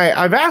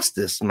I've asked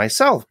this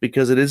myself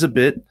because it is a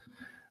bit,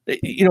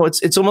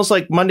 it's almost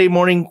like Monday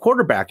morning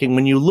quarterbacking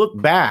when you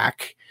look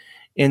back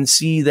and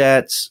see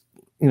that,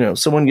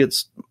 someone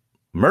gets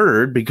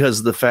murdered because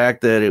of the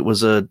fact that it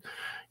was a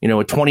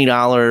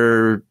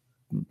 $20,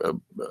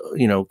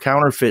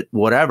 counterfeit,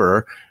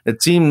 whatever.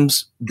 It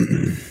seems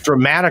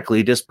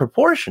dramatically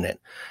disproportionate.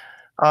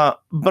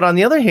 But on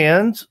the other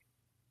hand,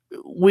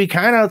 we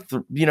kind of,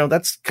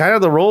 that's kind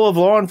of the role of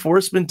law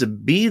enforcement, to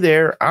be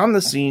there on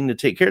the scene to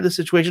take care of the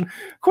situation.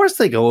 Of course,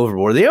 they go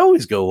overboard. They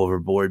always go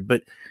overboard.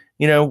 But,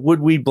 would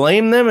we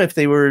blame them if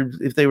they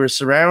were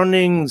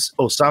surrounding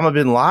Osama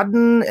bin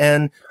Laden?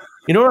 And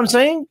you know what I'm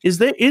saying? Is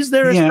there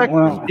a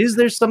spectrum? Is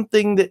there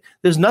something that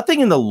there's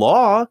nothing in the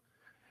law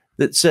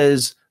that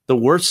says the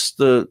worse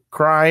the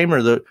crime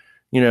or the,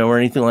 or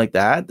anything like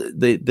that,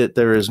 that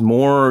there is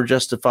more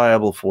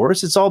justifiable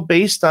force. It's all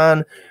based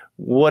on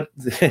what,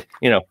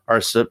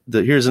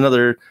 here's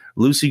another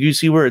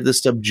loosey-goosey word, the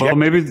subject. Well,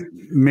 maybe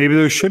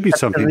there should be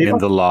something in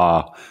the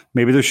law.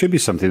 Maybe there should be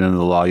something in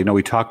the law.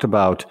 We talked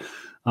about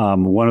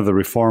one of the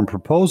reform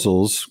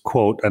proposals,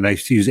 quote, and I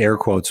use air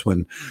quotes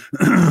when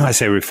I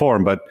say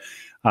reform, but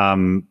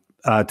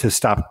to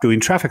stop doing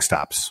traffic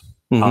stops,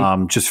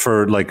 just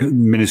for like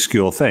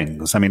minuscule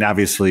things. I mean,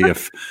 obviously,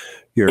 if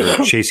you're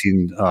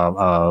chasing,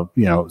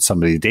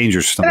 somebody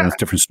dangerous or something, that's a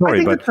different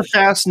story. But it's a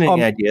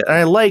fascinating idea, and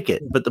I like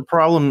it. But the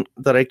problem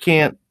that I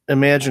can't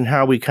imagine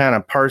how we kind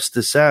of parse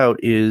this out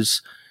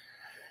is,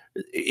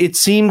 it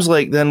seems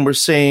like then we're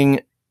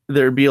saying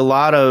there'd be a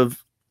lot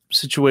of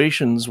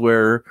situations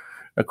where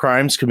a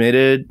crime's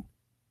committed,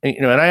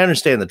 and I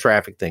understand the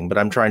traffic thing, but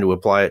I'm trying to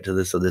apply it to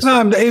this.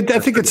 I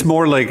think it's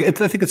more like I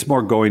think it's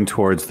more going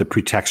towards the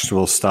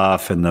pretextual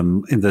stuff and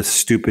the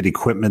stupid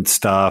equipment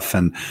stuff,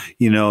 and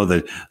the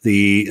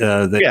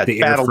air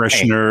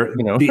freshener,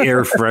 the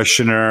air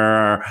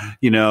freshener,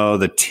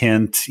 the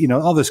tint,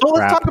 all this crap.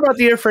 Let's talk about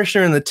the air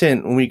freshener and the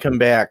tint when we come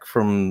back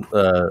from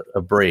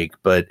a break.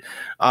 But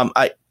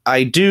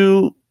I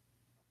do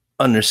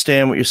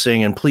understand what you're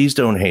saying, and please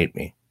don't hate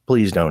me.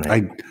 Please don't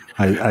hate me.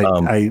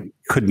 I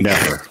could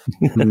never,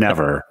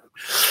 never.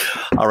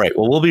 All right.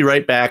 Well, we'll be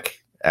right back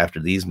after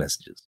these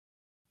messages.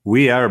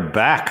 We are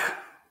back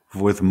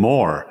with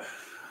more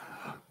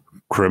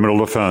Criminal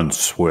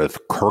Defense with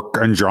Kirk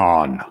and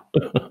John.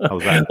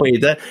 How's that?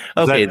 Wait,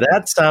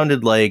 that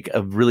sounded like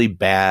a really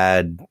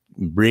bad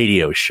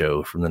radio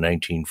show from the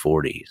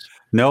 1940s.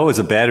 No, it was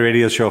a bad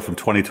radio show from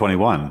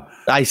 2021.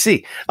 I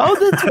see. Oh,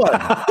 that's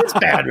one. It's a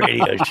bad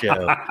radio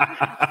show.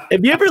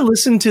 Have you ever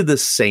listened to The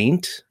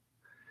Saint?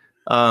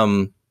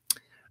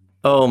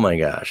 Oh my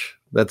gosh,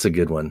 that's a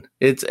good one.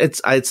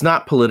 It's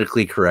not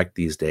politically correct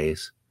these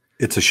days.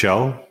 It's a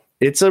show?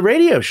 It's a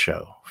radio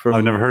show.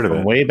 I've never heard of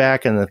it. Way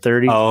back in the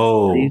 30s.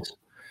 Oh. 30s.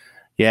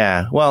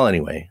 Yeah. Well,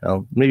 anyway,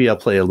 maybe I'll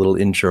play a little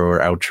intro or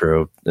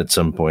outro at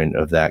some point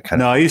of that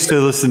kind of. No, I used to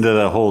listen to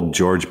the whole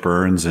George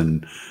Burns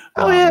and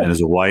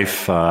his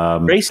wife.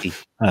 Gracie.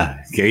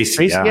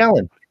 Gracie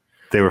Allen.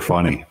 They were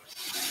funny.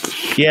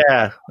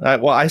 Yeah.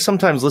 I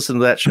sometimes listen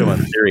to that show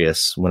on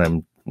Sirius when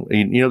I'm,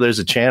 there's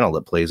a channel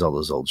that plays all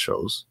those old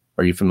shows.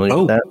 Are you familiar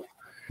with that?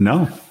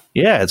 No.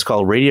 Yeah, it's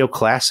called Radio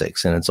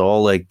Classics, and it's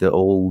all like the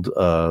old.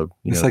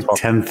 It's like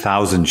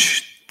 10,000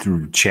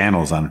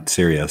 channels on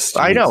Sirius.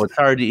 I know, it's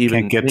hard to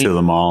even can't get to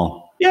them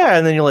all. Yeah,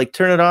 and then you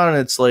turn it on, and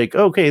it's like,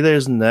 okay,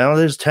 there's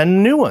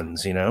 10 new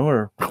ones,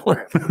 or.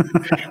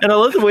 And I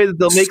love the way that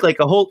they'll make like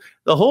the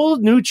whole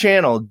new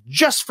channel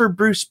just for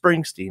Bruce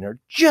Springsteen or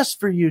just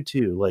for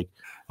U2, like.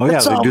 Oh yeah,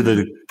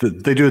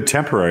 they do the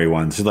temporary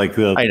ones, like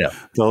I know.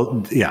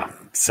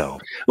 So,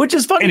 which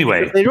is funny.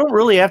 Anyway, they don't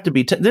really have to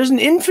be. There's an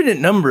infinite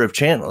number of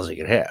channels you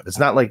could have. It's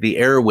not like the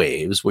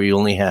airwaves where you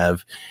only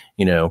have,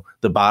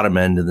 the bottom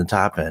end and the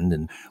top end.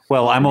 And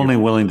I'm only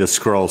willing to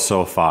scroll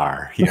so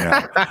far.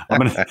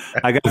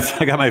 I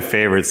got my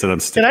favorites that I'm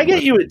sticking. Can I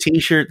get you a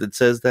T-shirt that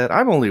says that?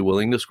 I'm only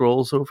willing to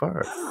scroll so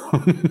far.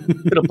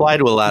 Could apply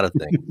to a lot of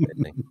things,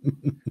 I think.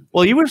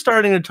 Well, you were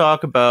starting to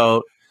talk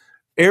about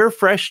air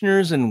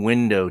fresheners and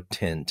window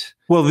tint.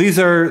 Well, these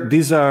are air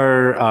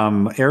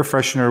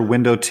freshener,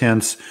 window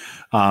tints,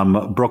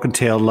 broken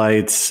tail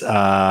lights,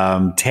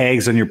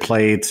 tags on your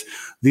plates.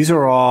 These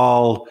are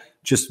all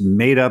just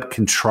made up,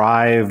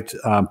 contrived,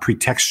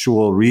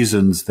 pretextual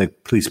reasons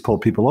that police pull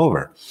people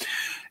over.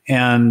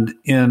 And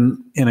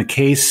in a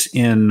case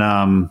in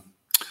the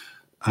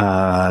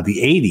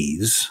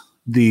 80s,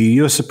 the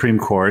U.S. Supreme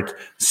Court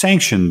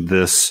sanctioned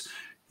this,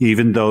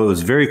 even though it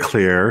was very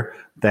clear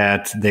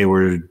that they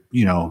were,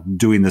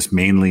 doing this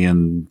mainly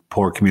in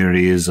poor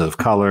communities of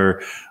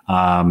color,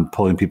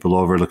 pulling people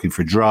over, looking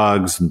for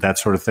drugs and that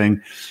sort of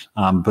thing.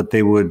 But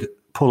they would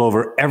pull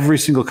over every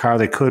single car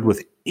they could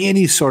with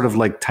any sort of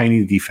like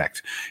tiny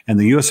defect. And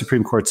the U.S.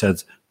 Supreme Court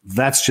says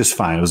that's just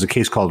fine. It was a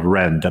case called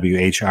Wren,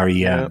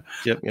 W-H-R-E-N.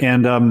 Yep.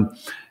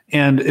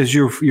 And as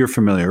you're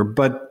familiar,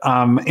 but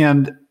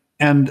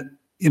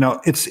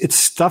it's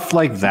stuff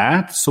like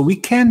that. So we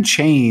can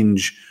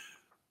change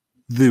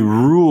the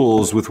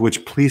rules with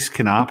which police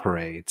can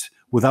operate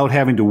without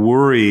having to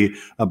worry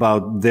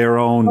about their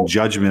own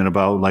judgment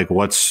about like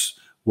what's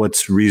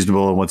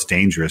reasonable and what's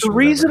dangerous. The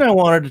reason I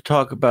wanted to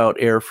talk about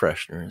air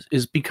fresheners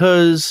is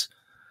because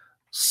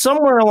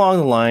somewhere along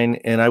the line,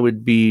 and I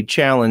would be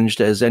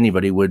challenged as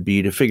anybody would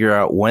be to figure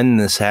out when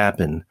this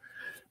happened,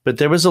 but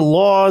there was a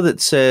law that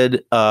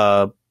said,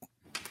 an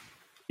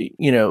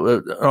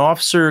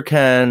officer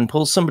can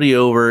pull somebody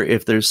over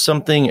if there's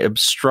something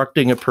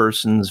obstructing a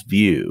person's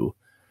view.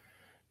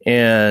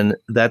 And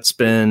that's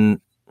been,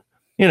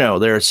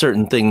 there are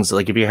certain things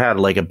like if you had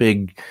like a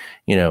big,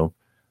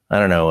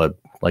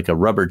 like a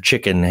rubber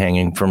chicken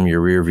hanging from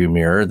your rearview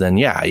mirror, then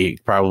yeah,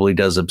 it probably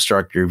does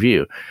obstruct your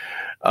view.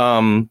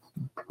 But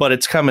but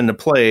it's come into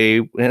play.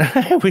 And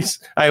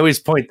I always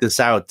point this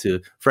out to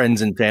friends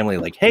and family,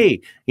 like,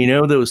 hey, you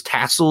know, those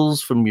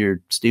tassels from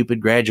your stupid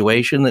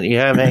graduation that you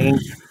have hanging,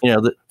 you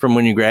know, from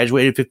when you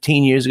graduated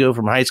 15 years ago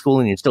from high school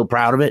and you're still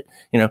proud of it,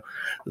 you know,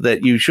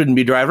 that you shouldn't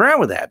be driving around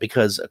with that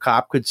because a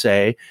cop could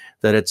say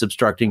that it's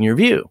obstructing your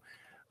view.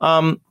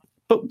 But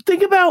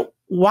think about,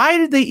 why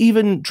did they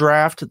even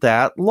draft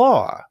that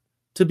law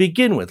to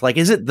begin with? Like,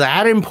 is it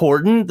that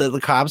important that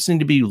the cops need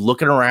to be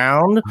looking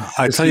around?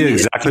 I tell you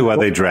exactly why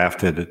they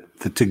drafted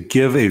it, to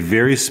give a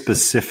very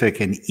specific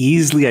and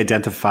easily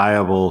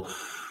identifiable,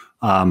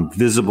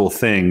 visible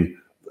thing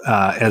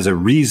as a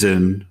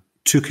reason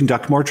to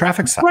conduct more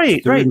traffic stops.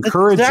 Right, They're right.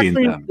 encouraging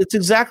them. It's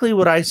exactly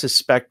what I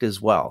suspect as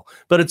well.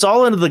 But it's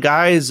all under the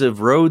guise of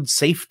road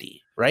safety.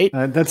 Right.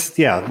 That's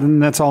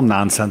all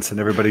nonsense, and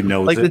everybody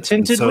knows like it. The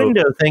tinted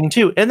window thing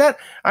too. And that,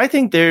 I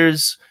think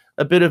there's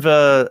a bit of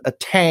a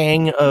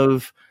tang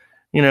of,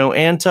 you know,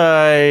 it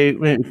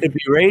could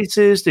be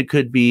racist, it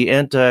could be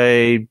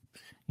anti,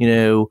 you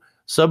know,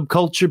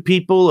 subculture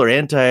people or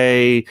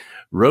anti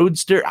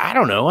roadster. I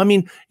don't know. I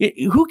mean,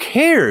 who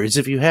cares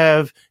if you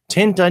have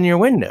tint on your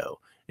window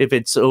if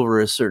it's over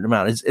a certain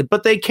amount?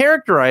 But they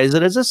characterize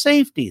it as a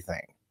safety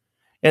thing,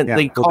 and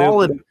they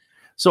call it.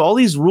 So all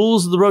these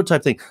rules of the road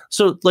type thing.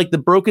 So like the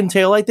broken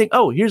taillight thing.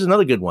 Oh, here's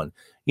another good one.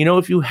 You know,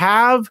 if you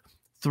have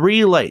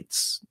 3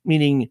 lights,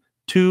 meaning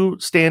 2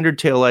 standard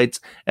taillights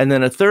and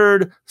then a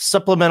third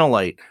supplemental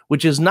light,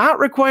 which is not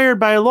required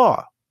by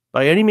law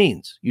by any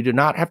means. You do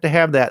not have to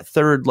have that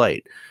third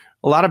light.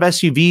 A lot of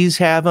SUVs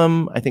have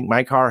them. I think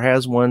my car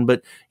has one,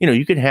 but you know,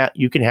 you can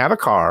have a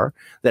car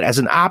that as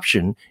an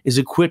option is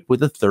equipped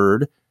with a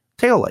third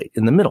taillight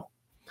in the middle.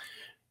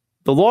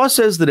 The law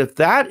says that if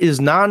that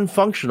is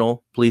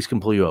non-functional, police can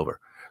pull you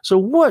over. So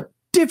what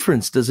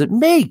difference does it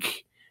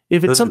make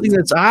if it's something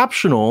that's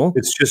optional?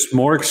 It's just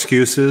more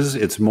excuses.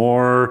 It's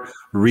more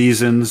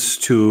reasons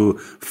to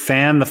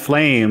fan the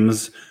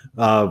flames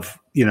of,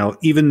 you know,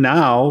 even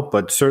now,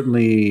 but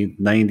certainly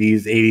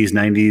 90s, 80s,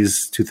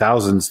 90s,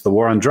 2000s, the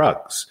war on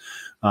drugs.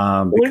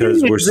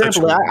 Because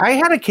I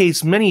had a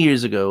case many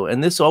years ago,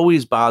 and this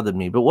always bothered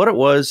me. But what it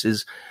was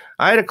is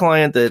I had a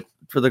client that,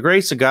 for the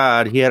grace of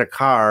God, he had a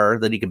car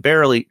that he could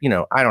barely, you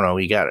know, I don't know,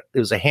 it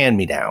was a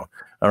hand-me-down,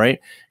 all right?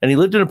 And he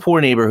lived in a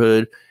poor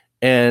neighborhood,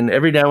 and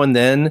every now and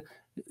then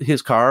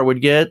his car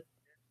would get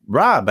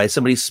robbed by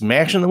somebody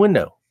smashing the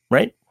window,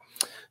 right?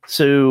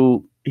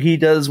 So he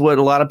does what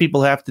a lot of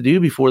people have to do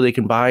before they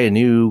can buy a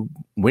new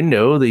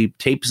window. They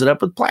tapes it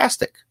up with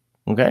plastic,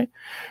 okay?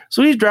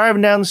 So he's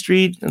driving down the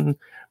street, and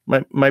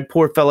my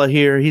poor fella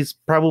here, he's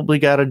probably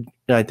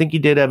I think he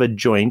did have a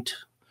joint.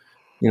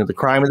 You know, the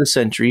crime of the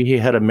century. He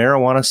had a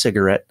marijuana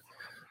cigarette,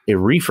 a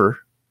reefer,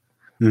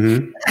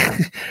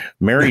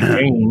 Mary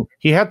Jane.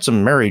 He had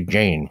some Mary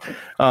Jane.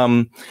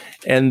 And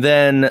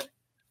then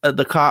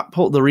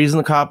the reason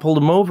the cop pulled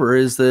him over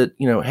is that,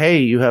 you know, hey,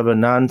 you have a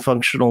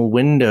non-functional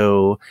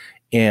window,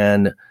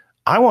 and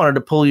I wanted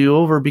to pull you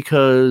over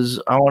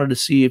because I wanted to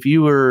see if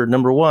you were,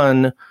 number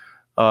one,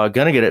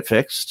 gonna get it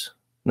fixed.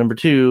 Number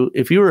two,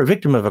 if you were a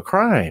victim of a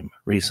crime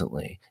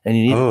recently and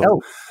you need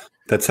help.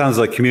 That sounds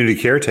like community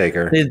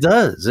caretaker. It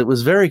does. It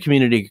was very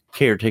community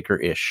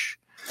caretaker-ish.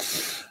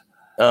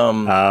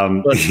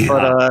 That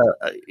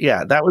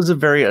was a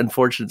very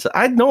unfortunate.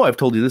 I know I've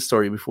told you this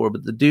story before,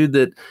 but the dude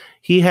that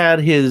he had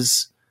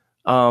his,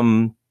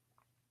 I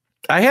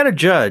had a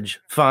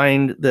judge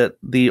find that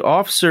the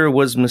officer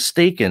was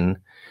mistaken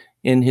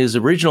in his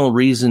original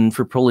reason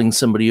for pulling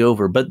somebody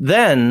over, but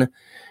then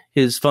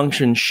his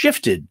function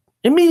shifted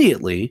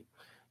immediately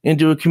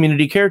into a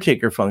community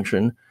caretaker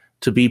function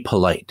to be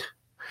polite.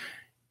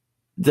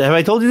 Have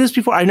I told you this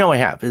before? I know I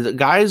have. The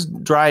guy's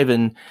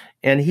driving,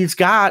 and he's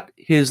got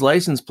his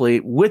license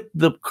plate with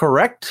the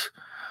correct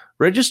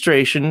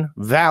registration,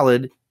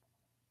 valid,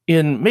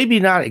 in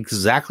maybe not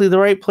exactly the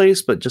right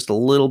place, but just a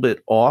little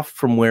bit off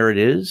from where it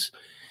is.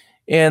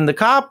 And the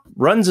cop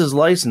runs his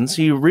license.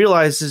 He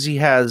realizes he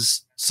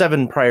has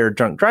 7 prior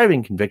drunk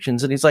driving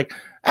convictions, and he's like,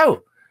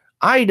 oh,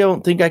 I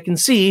don't think I can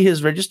see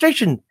his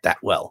registration that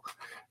well.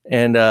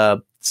 And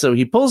so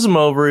he pulls him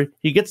over.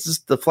 He gets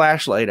the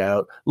flashlight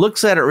out,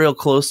 looks at it real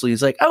closely.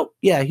 He's like, oh,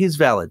 yeah, he's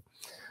valid.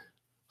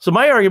 So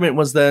my argument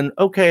was then,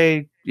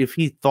 okay, if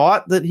he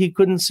thought that he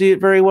couldn't see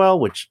it very well,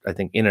 which I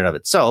think in and of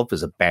itself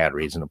is a bad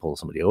reason to pull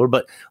somebody over,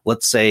 but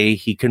let's say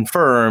he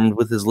confirmed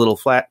with his little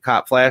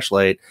cop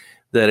flashlight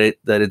that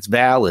it's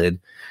valid,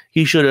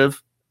 he should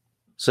have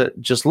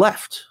just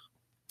left.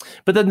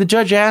 But then the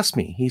judge asked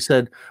me, he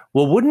said,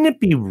 well, wouldn't it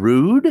be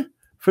rude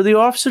for the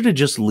officer to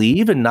just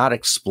leave and not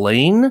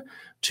explain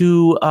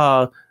to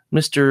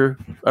Mr.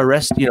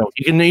 Arrest? You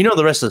know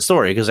the rest of the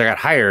story because I got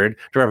hired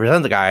to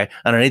represent the guy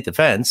underneath the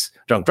fence,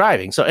 drunk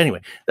driving. So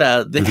anyway,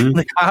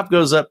 the cop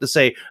goes up to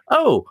say,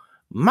 oh,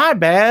 my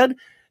bad.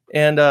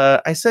 And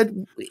I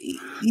said, you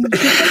should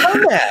have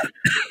done that.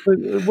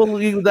 Well,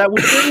 that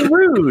was very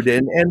rude.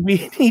 And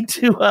we need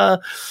to,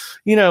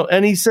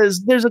 and he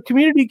says, there's a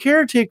community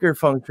caretaker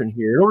function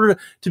here in order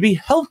to be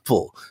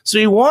helpful. So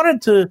he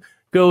wanted to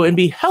go and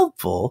be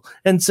helpful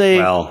and say,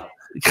 well,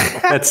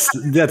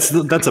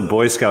 that's a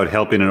Boy Scout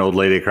helping an old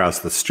lady across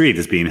the street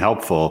is being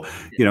helpful.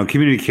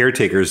 Community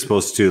caretaker is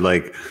supposed to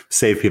like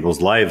save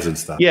people's lives and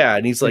stuff. Yeah,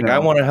 and he's like, I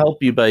want to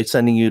help you by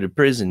sending you to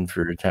prison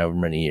for however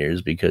many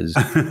years because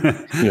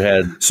you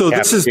had. So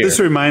this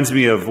reminds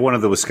me of one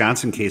of the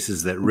Wisconsin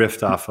cases that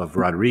riffed off of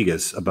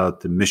Rodriguez about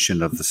the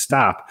mission of the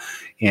stop,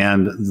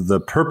 and the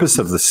purpose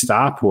of the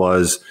stop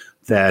was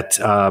that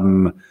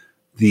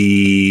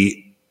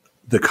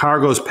the car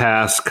goes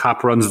past,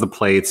 cop runs the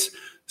plates,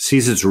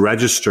 sees it's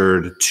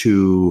registered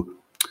to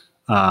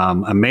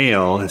a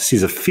male,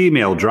 sees a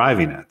female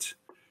driving it,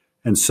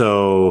 and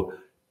so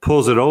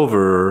pulls it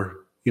over,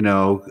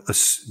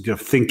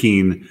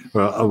 thinking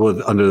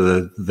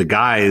under the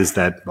guise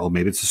that,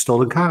 maybe it's a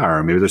stolen car,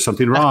 or maybe there's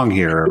something wrong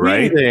here,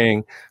 right?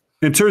 And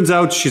it turns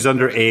out she's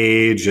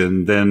underage,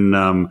 and then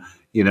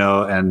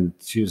and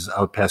she was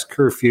out past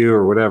curfew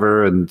or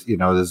whatever. And,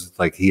 this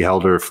like he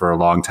held her for a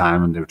long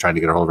time and they were trying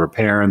to get a hold of her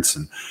parents,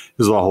 and it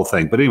was the whole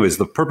thing. But anyways,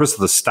 the purpose of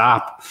the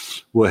stop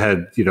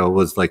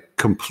was like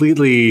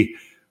completely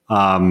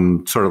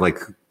sort of like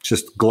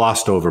just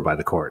glossed over by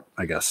the court,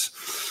 I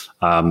guess.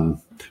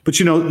 But,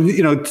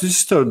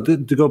 just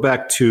to go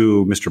back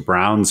to Mr.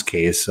 Brown's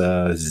case,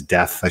 his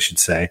death, I should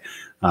say,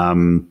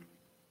 one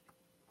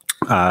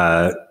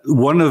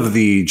of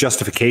the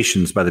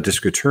justifications by the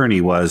district attorney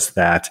was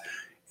that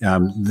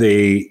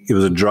it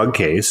was a drug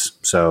case.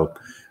 So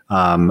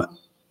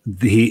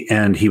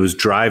he was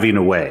driving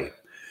away.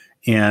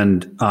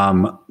 And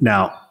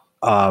now,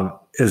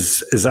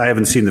 as I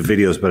haven't seen the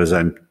videos, but as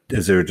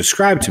they're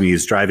described to me,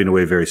 he's driving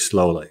away very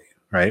slowly,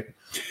 right?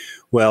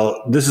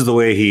 Well, this is the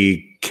way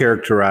he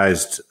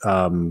characterized.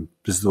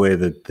 This is the way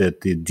that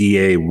the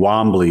DA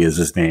Wombley is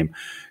his name.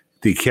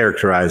 He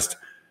characterized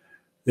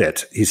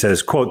it. He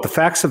says, quote, "The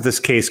facts of this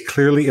case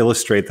clearly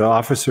illustrate the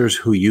officers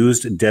who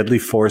used deadly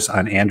force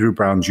on Andrew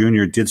Brown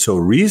Jr. did so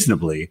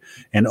reasonably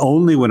and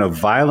only when a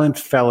violent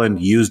felon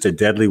used a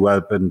deadly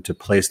weapon to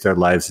place their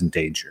lives in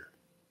danger."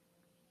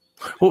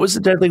 What was the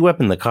deadly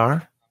weapon? The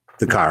car?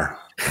 The car.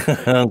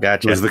 Oh,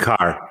 gotcha. It was the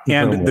car.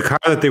 And the car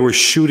that they were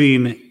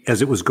shooting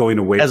as it was going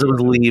away. As it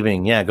was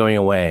leaving. Yeah, going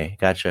away.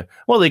 Gotcha.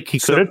 Well, he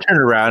could have turned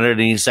around at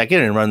any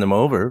second and run them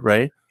over,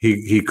 right?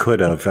 He could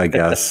have, I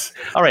guess.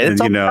 All right.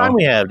 That's all the time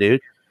we have, dude.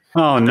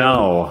 Oh,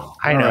 no.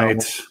 I know. All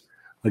right.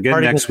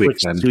 Again next week,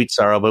 then. Sweet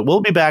sorrow. But we'll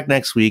be back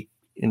next week.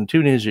 And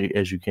tune in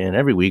as you can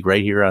every week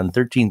right here on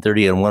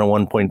 1330 and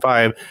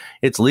 101.5.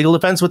 It's Legal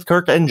Defense with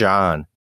Kirk and John.